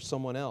waiting for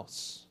someone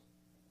else.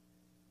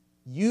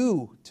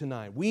 You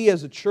tonight, we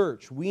as a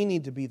church, we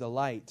need to be the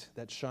light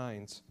that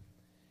shines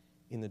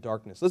in the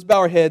darkness. Let's bow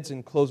our heads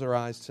and close our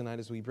eyes tonight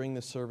as we bring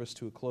this service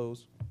to a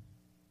close.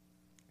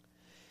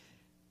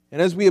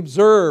 And as we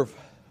observe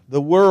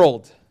the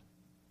world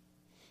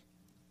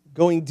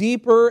going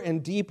deeper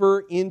and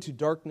deeper into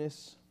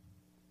darkness,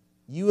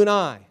 you and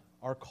I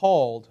are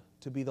called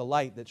to be the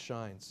light that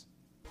shines.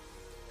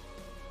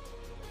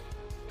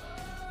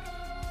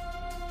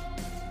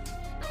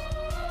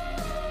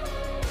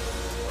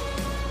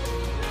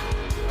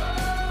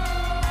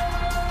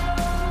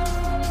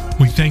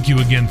 We thank you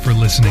again for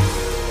listening.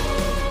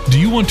 Do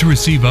you want to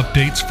receive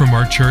updates from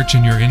our church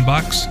in your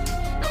inbox?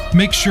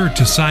 Make sure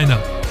to sign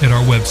up at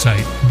our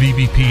website,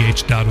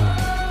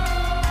 vbph.org.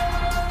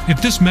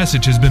 If this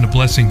message has been a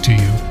blessing to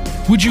you,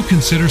 would you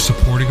consider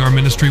supporting our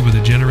ministry with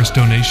a generous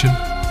donation?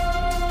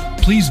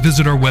 Please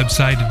visit our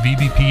website at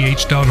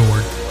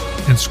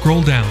vbph.org and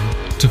scroll down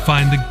to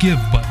find the Give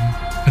button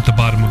at the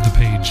bottom of the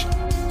page.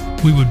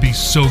 We would be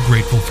so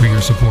grateful for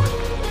your support.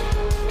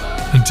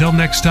 Until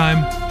next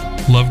time,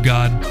 love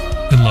God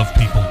and love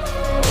people.